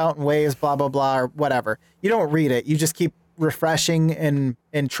comes out in waves, blah, blah, blah, or whatever. You don't read it. You just keep refreshing and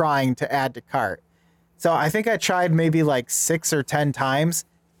trying to add to cart. So I think I tried maybe like 6 or 10 times.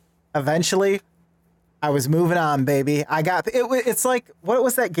 Eventually, I was moving on, baby. I got it. It's like, what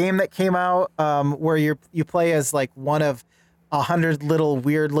was that game that came out where you play as like one of 100 little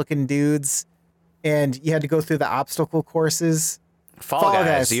weird looking dudes, and you had to go through the obstacle courses? Fall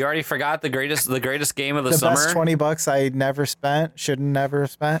Guys. You already forgot the greatest game of the summer. The best $20 I never spent. Shouldn't never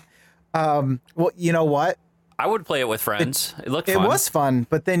spent. Well, you know what? I would play it with friends. It looked fun. It was fun,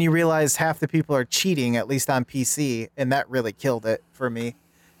 but then you realize half the people are cheating, at least on PC, and that really killed it for me.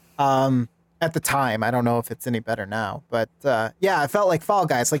 At the time, I don't know if it's any better now, but I felt like Fall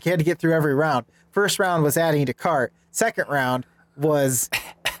Guys. Like you had to get through every round. First round was adding to cart. Second round was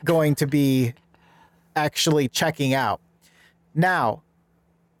going to be actually checking out. Now,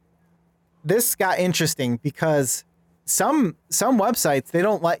 this got interesting because some websites, they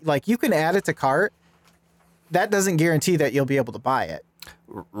don't like you can add it to cart. That doesn't guarantee that you'll be able to buy it.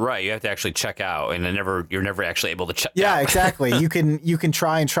 Right, you have to actually check out, and you're never actually able to check out. Yeah, exactly. You can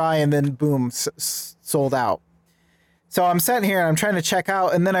try, and then boom, sold out. So I'm sitting here and I'm trying to check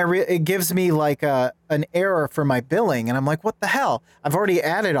out, and then it gives me like an error for my billing, and I'm like, what the hell? I've already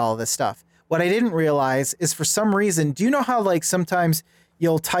added all this stuff. What I didn't realize is, for some reason, do you know how like sometimes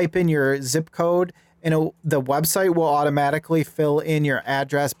you'll type in your zip code and the website will automatically fill in your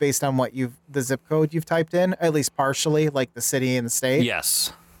address based on the zip code you've typed in, at least partially, like the city and the state.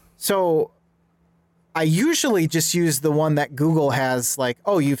 Yes. So I usually just use the one that Google has, like,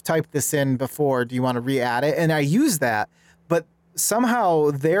 oh, you've typed this in before. Do you want to re-add it? And I use that. But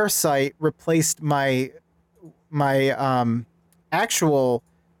somehow their site replaced my actual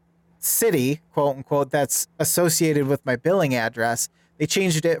city, quote unquote, that's associated with my billing address. They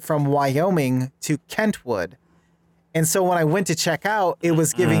changed it from Wyoming to Kentwood. And so when I went to check out, it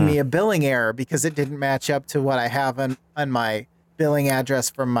was giving me a billing error because it didn't match up to what I have on my billing address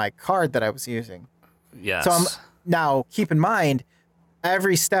from my card that I was using. Yes. So now keep in mind,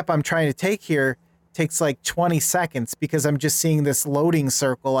 every step I'm trying to take here takes like 20 seconds because I'm just seeing this loading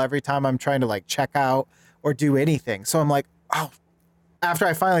circle every time I'm trying to like check out or do anything. So I'm like, oh, after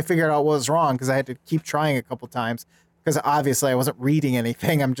I finally figured out what was wrong, because I had to keep trying a couple times because obviously I wasn't reading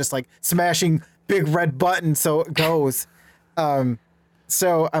anything. I'm just like smashing big red button so it goes.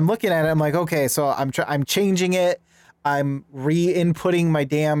 So I'm looking at it. I'm like, okay, so I'm changing it. I'm re-inputting my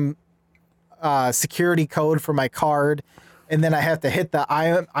damn security code for my card, and then I have to hit the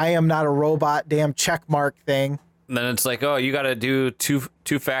I am not a robot damn check mark thing. And then it's like, oh, you got to do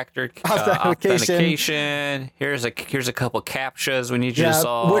two-factor authentication. Here's a couple captchas we need you to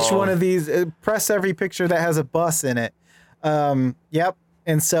solve. Which one of these? Press every picture that has a bus in it. Yep.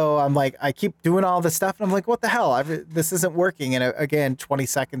 And so I'm like, I keep doing all this stuff, and I'm like, what the hell? This isn't working. And again, 20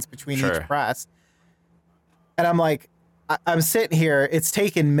 seconds between each press. And I'm like, I'm sitting here. It's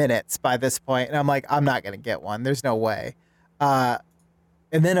taken minutes by this point, and I'm like, I'm not gonna get one. There's no way. And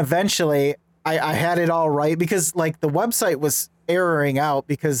then eventually, I had it all right because like the website was erroring out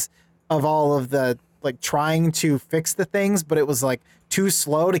because of all of the like trying to fix the things, but it was like too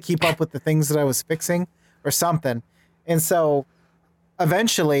slow to keep up with the things that I was fixing or something. And so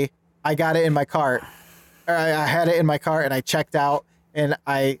eventually, I got it in my cart. I had it in my cart, and I checked out, and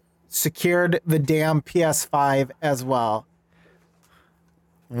I secured the damn PS5 as well.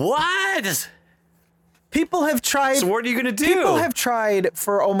 What? People have tried. So what are you going to do? People have tried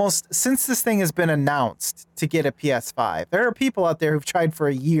for almost since this thing has been announced to get a PS5. There are people out there who've tried for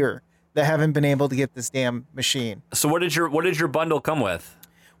a year that haven't been able to get this damn machine. So what did your bundle come with?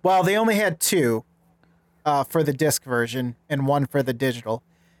 Well, they only had two for the disc version and one for the digital.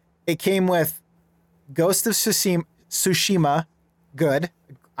 It came with Ghost of Tsushima. Good.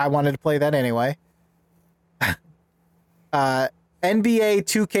 I wanted to play that anyway. NBA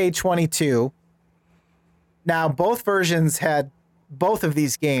 2K22. Now, both versions had both of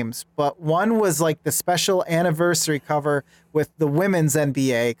these games, but one was like the special anniversary cover with the women's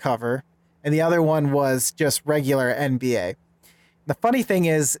NBA cover, and the other one was just regular NBA. The funny thing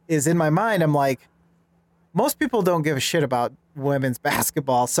is in my mind, I'm like, most people don't give a shit about women's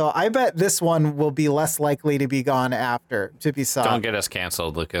basketball, so I bet this one will be less likely to be gone after, to be sold. Don't get us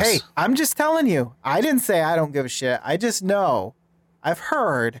canceled, Lucas. Hey, I'm just telling you. I didn't say I don't give a shit. I just know. I've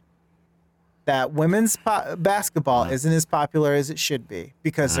heard that women's basketball isn't as popular as it should be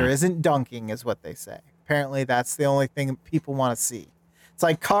because there isn't dunking, is what they say. Apparently, that's the only thing people want to see. It's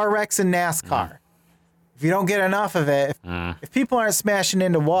like car wrecks in NASCAR. If you don't get enough of it, if people aren't smashing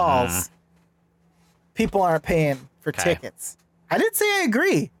into walls, people aren't paying for tickets. I didn't say I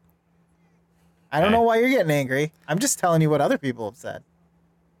agree. I don't know why you're getting angry. I'm just telling you what other people have said.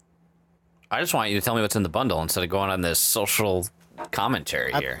 I just want you to tell me what's in the bundle instead of going on this social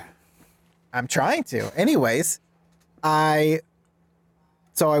commentary here. I'm trying to. Anyways, I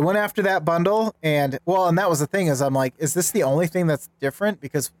went after that bundle, and that was the thing is I'm like, is this the only thing that's different?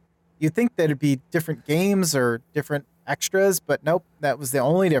 Because you'd think that it'd be different games or different extras, but nope, that was the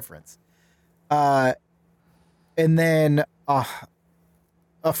only difference. And then a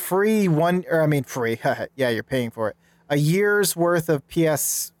free free. Yeah, you're paying for it. A year's worth of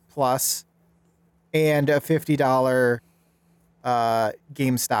PS Plus and a $50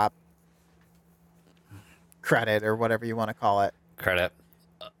 GameStop credit or whatever you want to call it. Credit.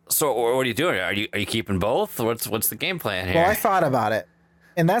 So what are you doing? Are you keeping both? What's the game plan here? Well, I thought about it,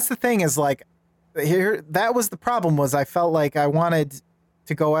 and that's the thing is like, here that was the problem was I felt like I wanted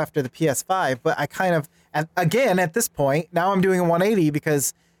to go after the PS5, but I kind of again at this point now I'm doing a 180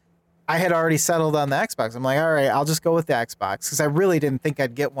 because I had already settled on the Xbox. I'm like, all right, I'll just go with the Xbox because I really didn't think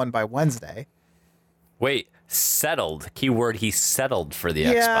I'd get one by Wednesday. Wait, settled. Keyword, he settled for the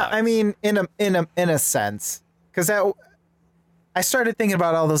Xbox. Yeah, I mean, in a sense, because I started thinking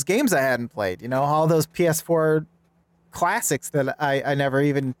about all those games I hadn't played. You know, all those PS4 classics that I never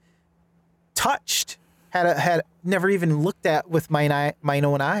even touched, had never even looked at with my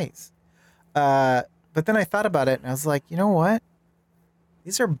own eyes. But then I thought about it, and I was like, you know what?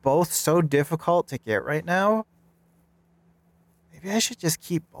 these are both so difficult to get right now. Maybe I should just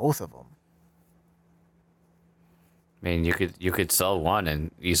keep both of them. I mean, you could sell one and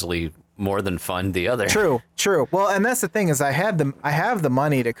easily more than fund the other. True. Well, and that's the thing is I have the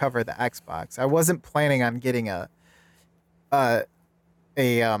money to cover the Xbox. I wasn't planning on getting a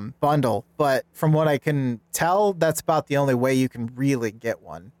bundle, but from what I can tell, that's about the only way you can really get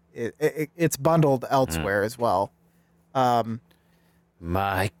one. It's bundled elsewhere as well.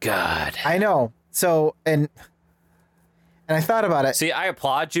 My God, I know. So and I thought about it. See, I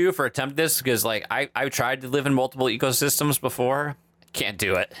applaud you for attempting this because, like, I tried to live in multiple ecosystems before. Can't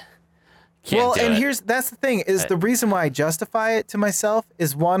do it. That's the thing is the reason why I justify it to myself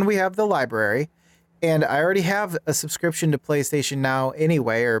is one, we have the library, and I already have a subscription to PlayStation Now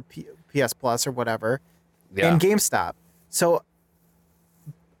anyway, or PS Plus or whatever, and GameStop. So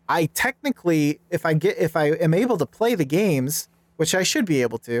I technically, if I am able to play the games, which I should be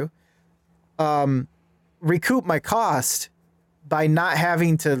able to, recoup my cost by not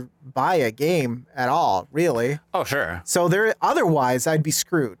having to buy a game at all, really. Oh, sure. So otherwise I'd be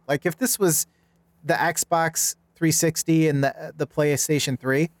screwed. Like if this was the Xbox 360 and the PlayStation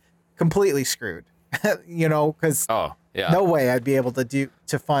 3, completely screwed. Because no way I'd be able to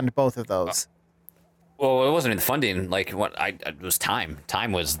fund both of those. Well, it wasn't even funding. Like it was time.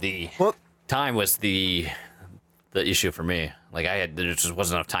 Time was the issue for me. Like there just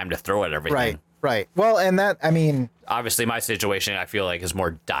wasn't enough time to throw at everything. Right. Well, and that, I mean, obviously my situation, I feel like, is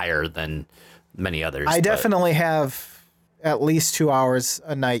more dire than many others. I definitely have at least 2 hours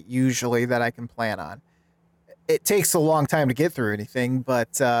a night usually that I can plan on. It takes a long time to get through anything,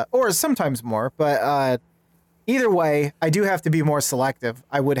 but or sometimes more. But either way, I do have to be more selective.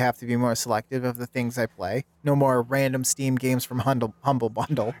 I would have to be more selective of the things I play. No more random Steam games from Humble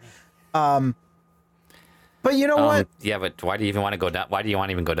Bundle. But you know what? Yeah, but why do you even want to go down? Why do you want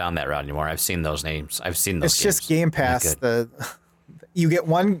to even go down that route anymore? I've seen those names. I've seen those. It's games. Just Game Pass. You get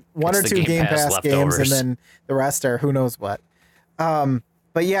one or two Game Pass games, and then the rest are who knows what.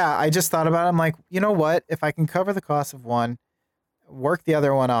 But yeah, I just thought about it. I'm like, you know what? If I can cover the cost of one, work the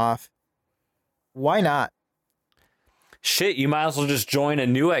other one off, why not? Shit, you might as well just join a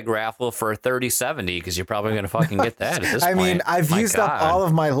Newegg raffle for 3070 because you're probably going to fucking get that at this point. I mean, I've used up all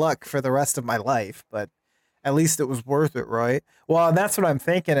of my luck for the rest of my life, but at least it was worth it, right? Well, and that's what I'm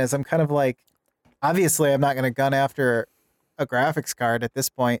thinking is I'm kind of like, obviously I'm not going to gun after a graphics card at this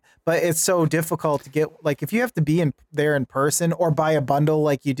point, but it's so difficult to get, like if you have to be there in person or buy a bundle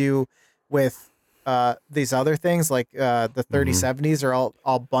like you do with these other things, like the 3070s are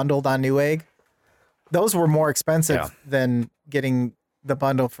all bundled on Newegg. Those were more expensive than getting the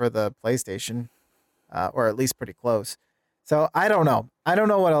bundle for the PlayStation, or at least pretty close. So I don't know. I don't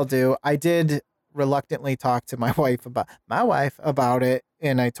know what I'll do. I did reluctantly talk to my wife about it,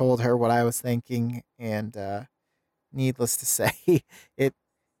 and I told her what I was thinking, and needless to say, it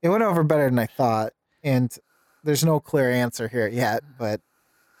went over better than I thought, and there's no clear answer here yet, but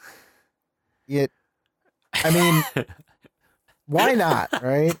why not,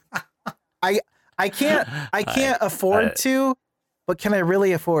 right? I can't afford to, but can I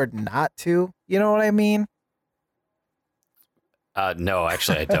really afford not to? You know what I mean? No,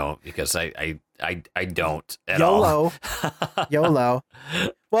 actually I don't, because I don't at all. YOLO. YOLO.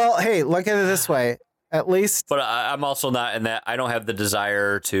 Well, hey, look at it this way. At least, but I'm also not in that. I don't have the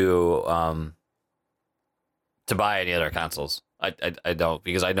desire to buy any other consoles. I don't,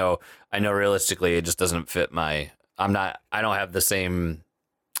 because I know realistically it just doesn't fit my. I don't have the same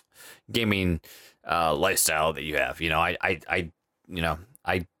gaming lifestyle that you have.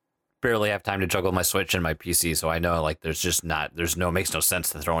 I barely have time to juggle my Switch and my PC, so I know like makes no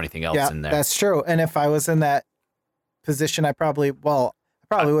sense to throw anything else in there. That's true. And if I was in that position, I probably would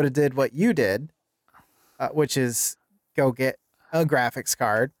have did what you did, which is go get a graphics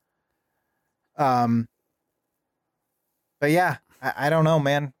card. But yeah, I don't know,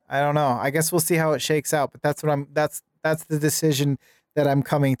 man. I don't know. I guess we'll see how it shakes out. But that's the decision that I'm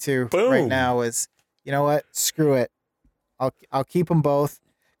coming to right now. Is, you know what? Screw it. I'll keep them both.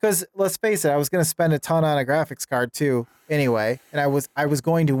 Because let's face it, I was going to spend a ton on a graphics card too, anyway, and I was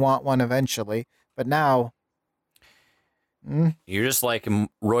going to want one eventually, but now you're just like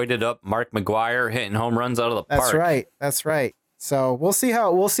roided up Mark McGuire hitting home runs out of the park. That's right. So we'll see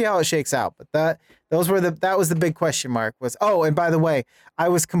how it shakes out. But that was the big question mark was. Oh, and by the way, I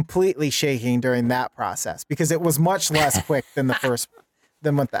was completely shaking during that process because it was much less quick than with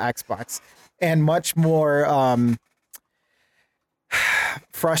the Xbox, and much more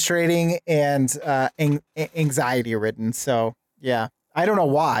frustrating and anxiety ridden. So yeah, I don't know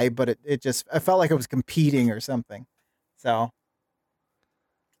why, but I felt like it was competing or something. So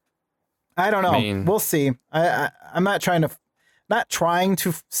I don't know. We'll see. I'm not trying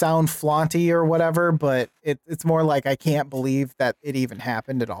to sound flaunty or whatever, but it's more like I can't believe that it even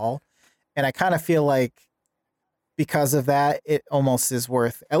happened at all. And I kind of feel like because of that, it almost is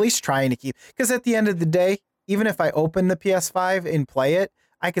worth at least trying to keep. Because at the end of the day, even if I open the PS5 and play it,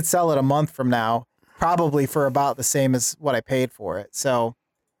 I could sell it a month from now, probably for about the same as what I paid for it. So,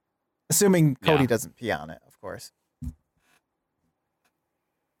 assuming Cody doesn't pee on it, of course.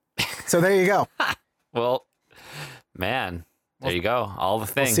 So there you go. Well, man, there you go. All the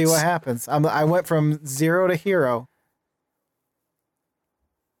things. We'll see what happens. I went from 0 to hero.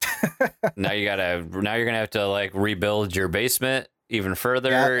 Now you're gonna have to like rebuild your basement even further.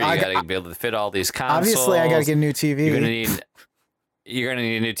 Yeah, you gotta be able to fit all these consoles. Obviously, I gotta get a new TV. You're gonna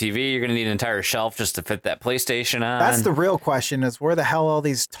need a new TV. You're gonna need an entire shelf just to fit that PlayStation on. That's the real question: is where the hell all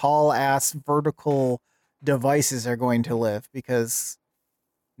these tall ass vertical devices are going to live? Because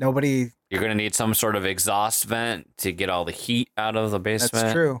nobody. You're gonna need some sort of exhaust vent to get all the heat out of the basement.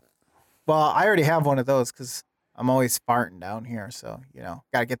 That's true. Well, I already have one of those because I'm always farting down here, so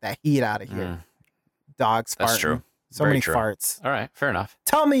gotta get that heat out of here. Dogs farting. That's true. So Very many true. Farts. All right, fair enough.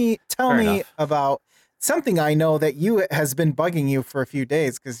 Tell me about something I know that has been bugging you for a few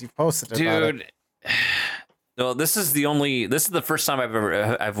days because you've posted about it. Dude, well, this is the first time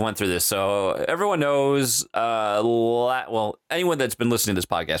I've went through this. So everyone knows, well, anyone that's been listening to this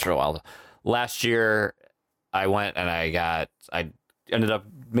podcast for a while, last year I went and I ended up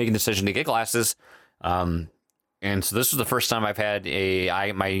making the decision to get glasses. And so this was the first time I've had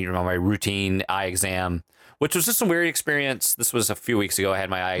my routine eye exam, which was just a weird experience. This was a few weeks ago. I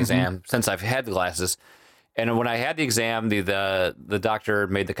had my eye exam since I've had the glasses. And when I had the exam, the doctor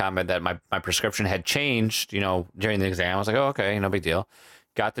made the comment that my prescription had changed, during the exam. I was like, oh, okay, no big deal.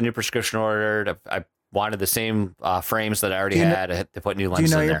 Got the new prescription ordered. I wanted the same frames that I already had to put new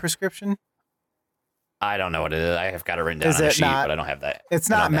lenses in there. Do you know your prescription? I don't know what it is. I have got it written down on a sheet, but I don't have that. It's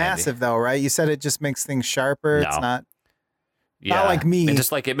not massive though, right? You said it just makes things sharper. No. It's not. Yeah. Not like me. And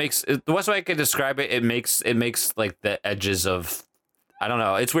just like the best way I could describe it, it makes like the edges of, I don't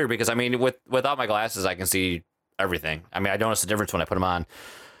know. It's weird because without my glasses, I can see everything. I notice the difference when I put them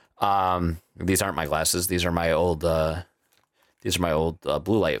on. These aren't my glasses. These are my old blue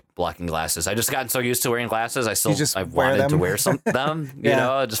light blocking glasses. I just gotten so used to wearing glasses. I wanted to wear them.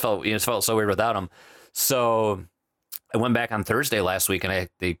 I just felt so weird without them. So I went back on Thursday last week and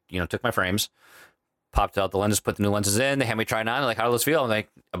they took my frames, popped out the lenses, put the new lenses in. They had me try it on. Like, how do those feel? I'm like,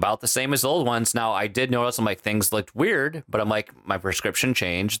 about the same as the old ones. Now I did notice, things looked weird, but I'm like, my prescription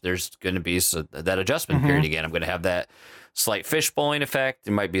changed. There's going to be that adjustment period again. I'm going to have that slight fishbowling effect.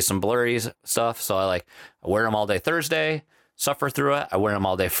 There might be some blurry stuff. So I wear them all day Thursday, suffer through it. I wear them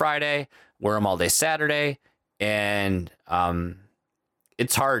all day Friday, wear them all day Saturday. And,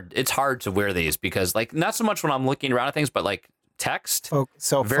 it's hard to wear these because not so much when I'm looking around at things, but text,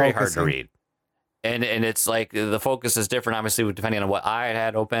 so very hard to read. And it's the focus is different, obviously, depending on what eye I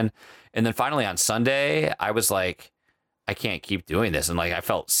had open. And then finally on Sunday, I was like, I can't keep doing this. And I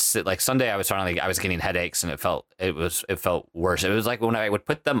felt Sunday, I was starting, I was getting headaches and it felt worse. It was like when I would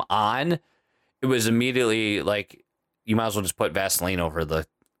put them on, it was immediately you might as well just put Vaseline over the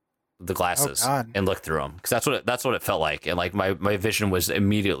glasses and look through them, because that's what it felt like. And my vision was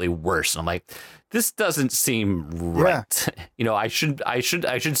immediately worse. And I'm like, this doesn't seem right. Yeah. I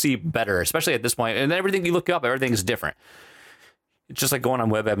should see better, especially at this point. And everything you look up, everything is different. It's just like going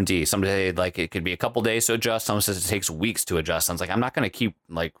on WebMD. Some day it could be a couple days to adjust. Someone says it takes weeks to adjust. I was like, I'm not going to keep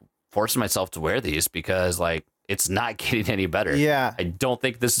forcing myself to wear these because it's not getting any better. Yeah. I don't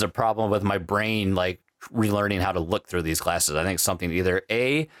think this is a problem with my brain relearning how to look through these glasses. I think something either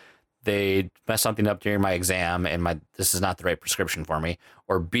they messed something up during my exam and this is not the right prescription for me,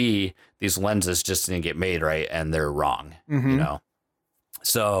 or B, these lenses just didn't get made right and they're wrong,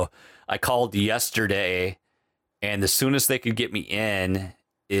 So I called yesterday, and the soonest they could get me in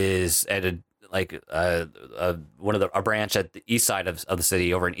is at a branch at the east side of the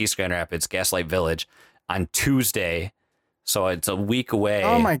city over in East Grand Rapids, Gaslight Village, on Tuesday. So it's a week away.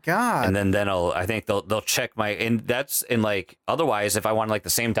 Oh my God. And then I think they'll check otherwise, if I wanted the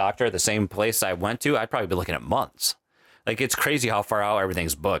same doctor at the same place I went to, I'd probably be looking at months. It's crazy how far out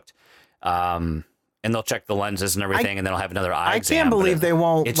everything's booked. And they'll check the lenses and everything, and then I'll have another eye exam. I can't believe they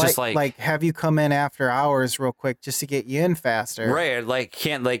won't have you come in after hours real quick just to get you in faster. Right.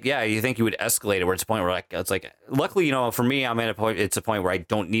 You think you would escalate it where it's a point where luckily, for me, I'm at a point, it's a point where I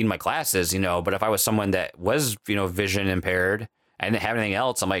don't need my glasses, but if I was someone that was, vision impaired and didn't have anything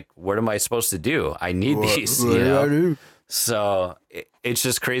else, I'm like, what am I supposed to do? I need these, So it's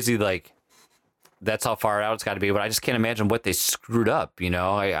just crazy. that's how far out it's got to be. But I just can't imagine what they screwed up. You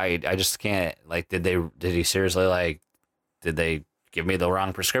know, I just can't. Like, did he seriously, like, did they give me the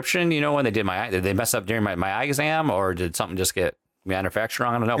wrong prescription? You know, when they did did they mess up during my eye exam, or did something just get manufactured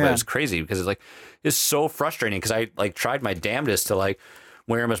wrong? I don't know, but it was crazy because it's so frustrating because I like tried my damnedest to like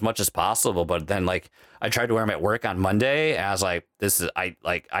wear them as much as possible, but then like I tried to wear them at work on Monday, and I was like,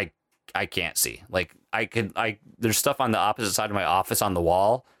 I can't see. Like there's stuff on the opposite side of my office on the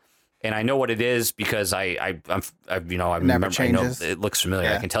wall, and I know what it is because I remember, changes. I know it looks familiar.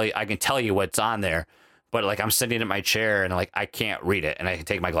 Yeah. I can tell you what's on there. But like I'm sitting in my chair and like I can't read it, and I can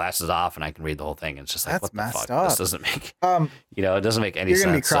take my glasses off and I can read the whole thing. And it's just like, that's what the messed fuck? up. This doesn't make it doesn't make any sense. You're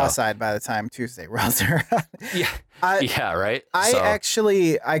gonna be cross-eyed by the time Tuesday rolls around. Yeah, right.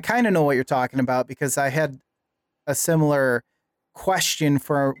 I kind of know what you're talking about because I had a similar question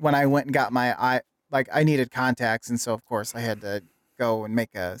for when I went and got my eye. Like I needed contacts, and so of course I had to go and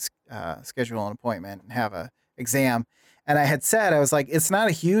make a schedule an appointment and have a exam. And I had said, I was like, it's not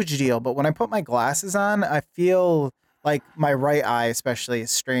a huge deal, but when I put my glasses on, I feel like my right eye especially is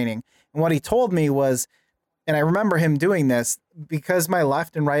straining. And what he told me was, and I remember him doing this, because my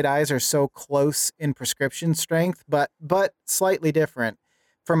left and right eyes are so close in prescription strength, but slightly different.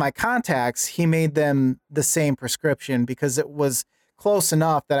 For my contacts, he made them the same prescription because it was close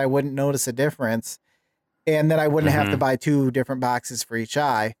enough that I wouldn't notice a difference and that I wouldn't have to buy 2 different boxes for each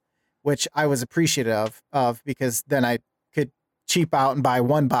eye, which I was appreciative of because then I could cheap out and buy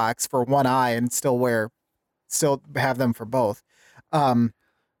 1 box for 1 eye and still have them for both. And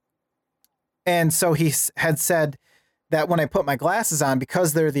so he had said that when I put my glasses on,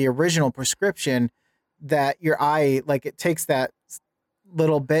 because they're the original prescription, that your eye, like it takes that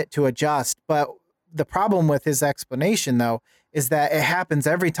little bit to adjust. But the problem with his explanation though, is that it happens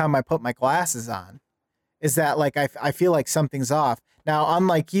every time I put my glasses on, is that like, I feel like something's off. Now,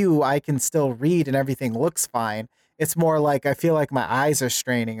 unlike you, I can still read and everything looks fine. It's more like I feel like my eyes are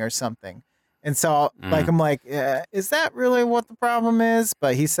straining or something. And so, like, I'm like, is that really what the problem is?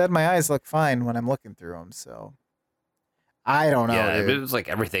 But he said my eyes look fine when I'm looking through them. So I don't know. Yeah, dude. it was like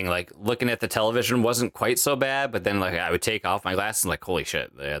everything. Like looking at the television wasn't quite so bad, but then like I would take off my glasses and like, holy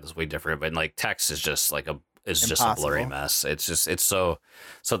shit, yeah, this is way different. But like text is just like just a blurry mess. It's so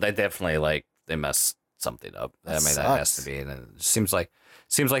they definitely like they messed something up. I mean, that has to be. And it seems like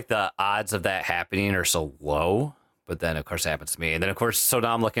the odds of that happening are so low. But then, of course, it happens to me. And then, of course, so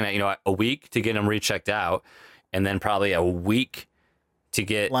now I'm looking at, a week to get them rechecked out and then probably a week to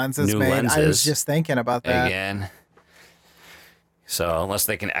get lenses new made. lenses. I was just thinking about that. Again. So unless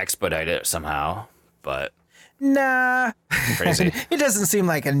they can expedite it somehow. But nah. Crazy. It doesn't seem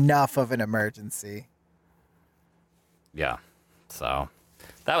like enough of an emergency. Yeah. So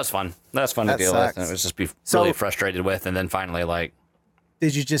that was fun. That was fun to deal with. And it was just really frustrated with. And then finally, like.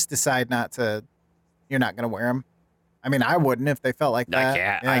 Did you just decide you're not going to wear them? I mean, I wouldn't if they felt like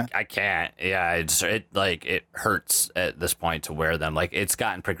that. I can't. Yeah, it hurts at this point to wear them. Like it's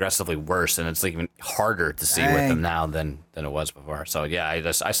gotten progressively worse, and it's like even harder to see with them now than it was before. So yeah,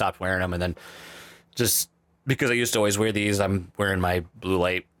 I stopped wearing them, and then just because I used to always wear these, I'm wearing my blue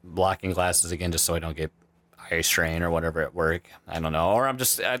light blocking glasses again, just so I don't get eye strain or whatever at work. I don't know, or I'm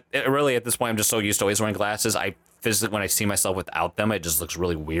just really at this point I'm just so used to always wearing glasses. Physically, when I see myself without them, it just looks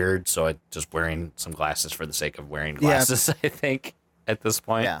really weird. So I'm just wearing some glasses for the sake of wearing glasses, I think, at this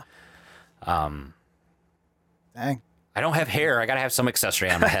point. Yeah. Dang. I don't have hair. I got to have some accessory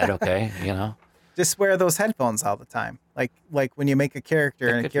on my head, okay? Just wear those headphones all the time. Like when you make a character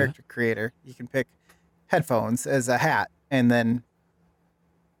and a character creator, you can pick headphones as a hat. And then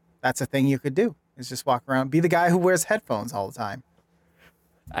that's a thing you could do, is just walk around. Be the guy who wears headphones all the time.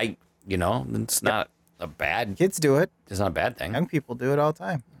 It's not... a bad kids do it. It's not a bad thing. Young people do it all the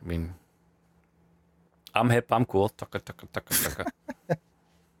time. I mean, I'm hip. I'm cool. Tucka.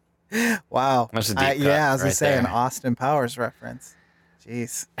 Wow. That's a deep cut I was right saying an there. Austin Powers reference.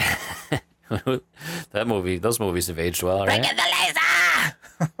 Jeez. Those movies have aged well, right? Bring in the laser!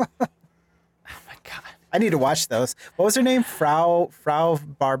 Oh my god. I need to watch those. What was her name? Frau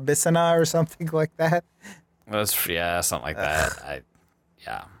Barbissina or something like that? Something like that.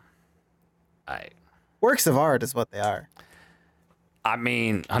 Works of art is what they are. I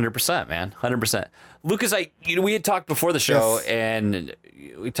mean, 100%, man, 100%. Lucas, we had talked before the show, and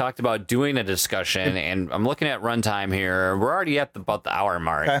we talked about doing a discussion, and I'm looking at runtime here. We're already at about the hour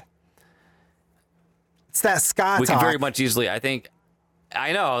mark. Okay. It's that ska We talk. can very much easily,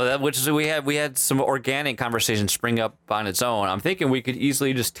 I know that, which is we had some organic conversation spring up on its own. I'm thinking we could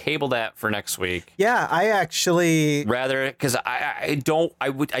easily just table that for next week. Yeah, I actually rather because I don't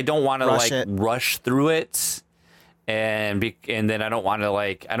want to rush rush through it and then I don't want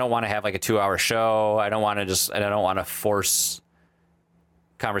to have like a 2-hour show. I don't want to force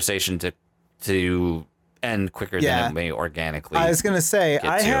conversation to end quicker than it may organically. I was gonna say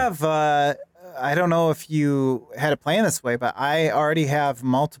I don't know if you had it planned this way, but I already have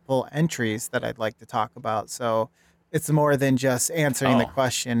multiple entries that I'd like to talk about. So it's more than just answering the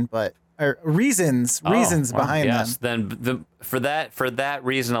question, but reasons behind them. Then for that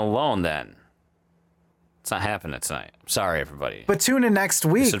reason alone, then it's not happening tonight. I'm sorry, everybody. But tune in next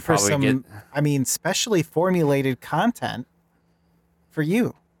week for some, specially formulated content for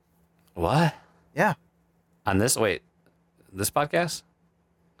you. What? Yeah. On this podcast?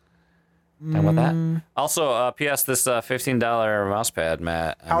 Talking about that? Also, P.S. This $15 mouse pad,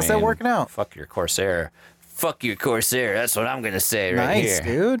 Matt. How's that working out? Fuck your Corsair. Fuck your Corsair. That's what I'm going to say right here. Nice,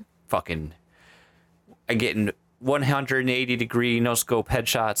 dude. Fucking, I'm getting 180-degree no-scope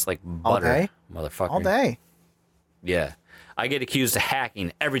headshots like butter. Motherfucker. All day. Yeah. I get accused of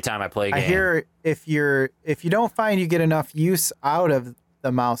hacking every time I play a game. I hear if you don't find you get enough use out of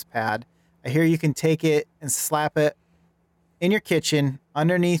the mouse pad, I hear you can take it and slap it in your kitchen,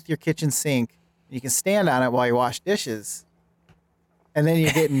 underneath your kitchen sink. You can stand on it while you wash dishes. And then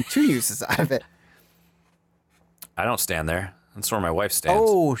you're getting 2 uses out of it. I don't stand there. That's where my wife stands.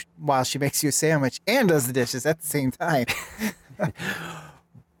 Oh, while she makes you a sandwich and does the dishes at the same time.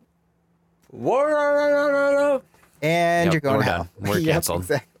 And you're going we're to hell. Done. We're canceled.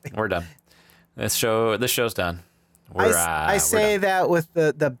 Exactly. We're done. This show's done. I say that with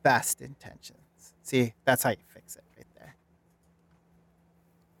the best intentions. See, that's how you fix it right there.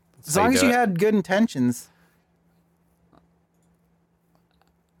 As long as you had good intentions,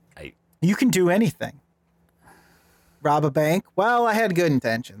 you can do anything. Rob a bank? Well, I had good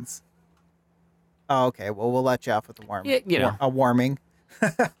intentions. Oh, okay. Well, we'll let you off with a warming. Yeah, a warming.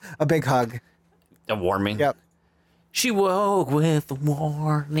 A big hug. A warming? Yep. She woke with a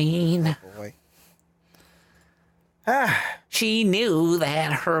warning. Oh, boy. She knew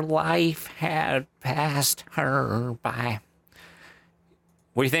that her life had passed her by.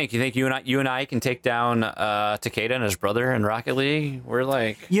 What do you think? You think you and I can take down Takeda and his brother in Rocket League? We're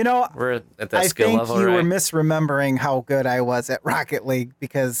we're at that skill level, right? I think you were misremembering how good I was at Rocket League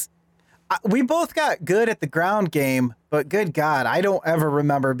because we both got good at the ground game, but good God, I don't ever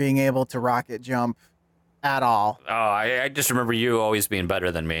remember being able to rocket jump at all. Oh, I just remember you always being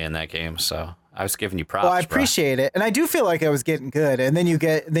better than me in that game, so I was giving you props. Well, I appreciate it, and I do feel like I was getting good. And then you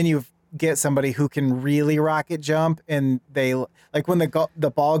get somebody who can really rocket jump, and they like when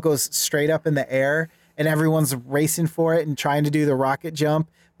the ball goes straight up in the air, and everyone's racing for it and trying to do the rocket jump,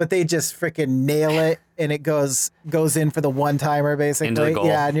 but they just freaking nail it, and it goes in for the one timer basically. Into the goal.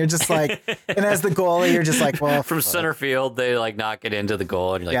 Yeah, and you're just like, and as the goalie, you're just like, well, from center field, they like knock it into the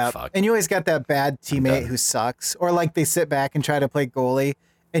goal, and you're like, fuck. And you always got that bad teammate who sucks, or like they sit back and try to play goalie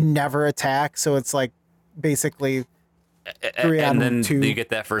and never attack, so it's like basically 3 on 2. And then you get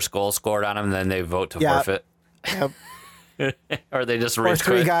that first goal scored on them, and then they vote to forfeit. Yep. Or they just or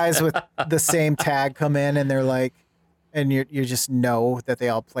 3 guys with the same tag come in, and they're like, and you just know that they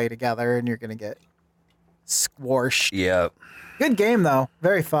all play together, and you're gonna get squashed. Yep. Good game though,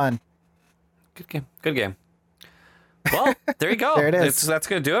 very fun. Good game. Well, there you go. There it is. That's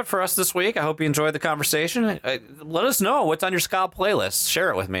going to do it for us this week. I hope you enjoyed the conversation. Let us know what's on your ska playlist.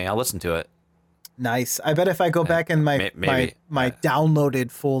 Share it with me. I'll listen to it. Nice. I bet if I go back in my downloaded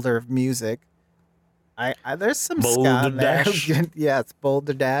folder of music, I there's some ska in there. Yeah, it's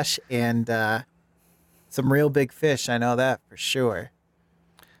Boulder Dash and some Real Big Fish. I know that for sure.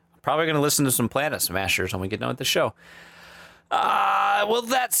 Probably going to listen to some Planet Smashers when we get done with the show. Well,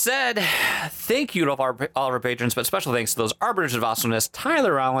 that said, thank you to all of our patrons, but special thanks to those arbiters of awesomeness: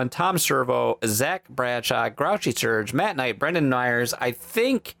 Tyler Allen, Tom Servo, Zach Bradshaw, Grouchy Surge, Matt Knight, Brendan Myers. I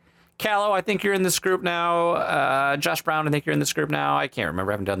think, Callow, I think you're in this group now. Josh Brown, I think you're in this group now. I can't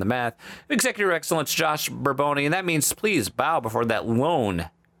remember. I haven't done the math. Executive Excellence, Josh Bourboni. And that means please bow before that lone,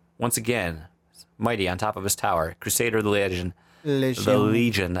 once again, mighty on top of his tower, Crusader of the Legion, the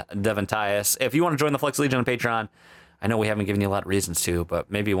Legion, Devin Tyus. If you want to join the Flex Legion on Patreon, I know we haven't given you a lot of reasons to, but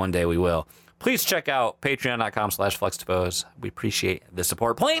maybe one day we will. Please check out patreon.com/flextopose. We appreciate the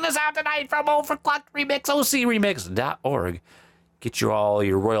support. Playing us out tonight from Overclocked Remix, ocremix.org. Get you all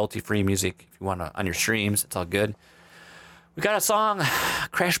your royalty-free music if you want to on your streams. It's all good. We got a song,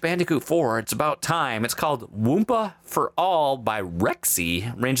 Crash Bandicoot 4. It's about time. It's called Woompa for All by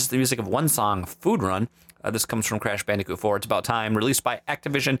Rexy. Ranges the music of one song, Food Run. This comes from Crash Bandicoot 4. It's about time. Released by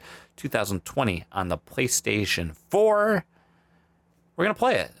Activision 2020 on the PlayStation 4. We're going to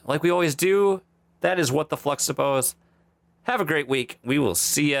play it like we always do. That is what the Flex Suppose Have a great week. We will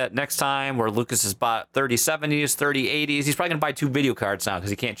see you next time where Lucas has bought 3070s, 3080s. He's probably going to buy 2 video cards now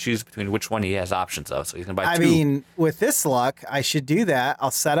because he can't choose between which one he has options of. So he's going to buy 2. I mean, with this luck, I should do that. I'll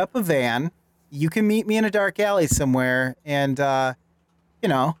set up a van. You can meet me in a dark alley somewhere. And, you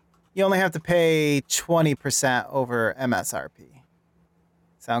know, you only have to pay 20% over MSRP.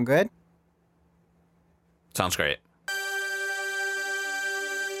 Sound good? Sounds great.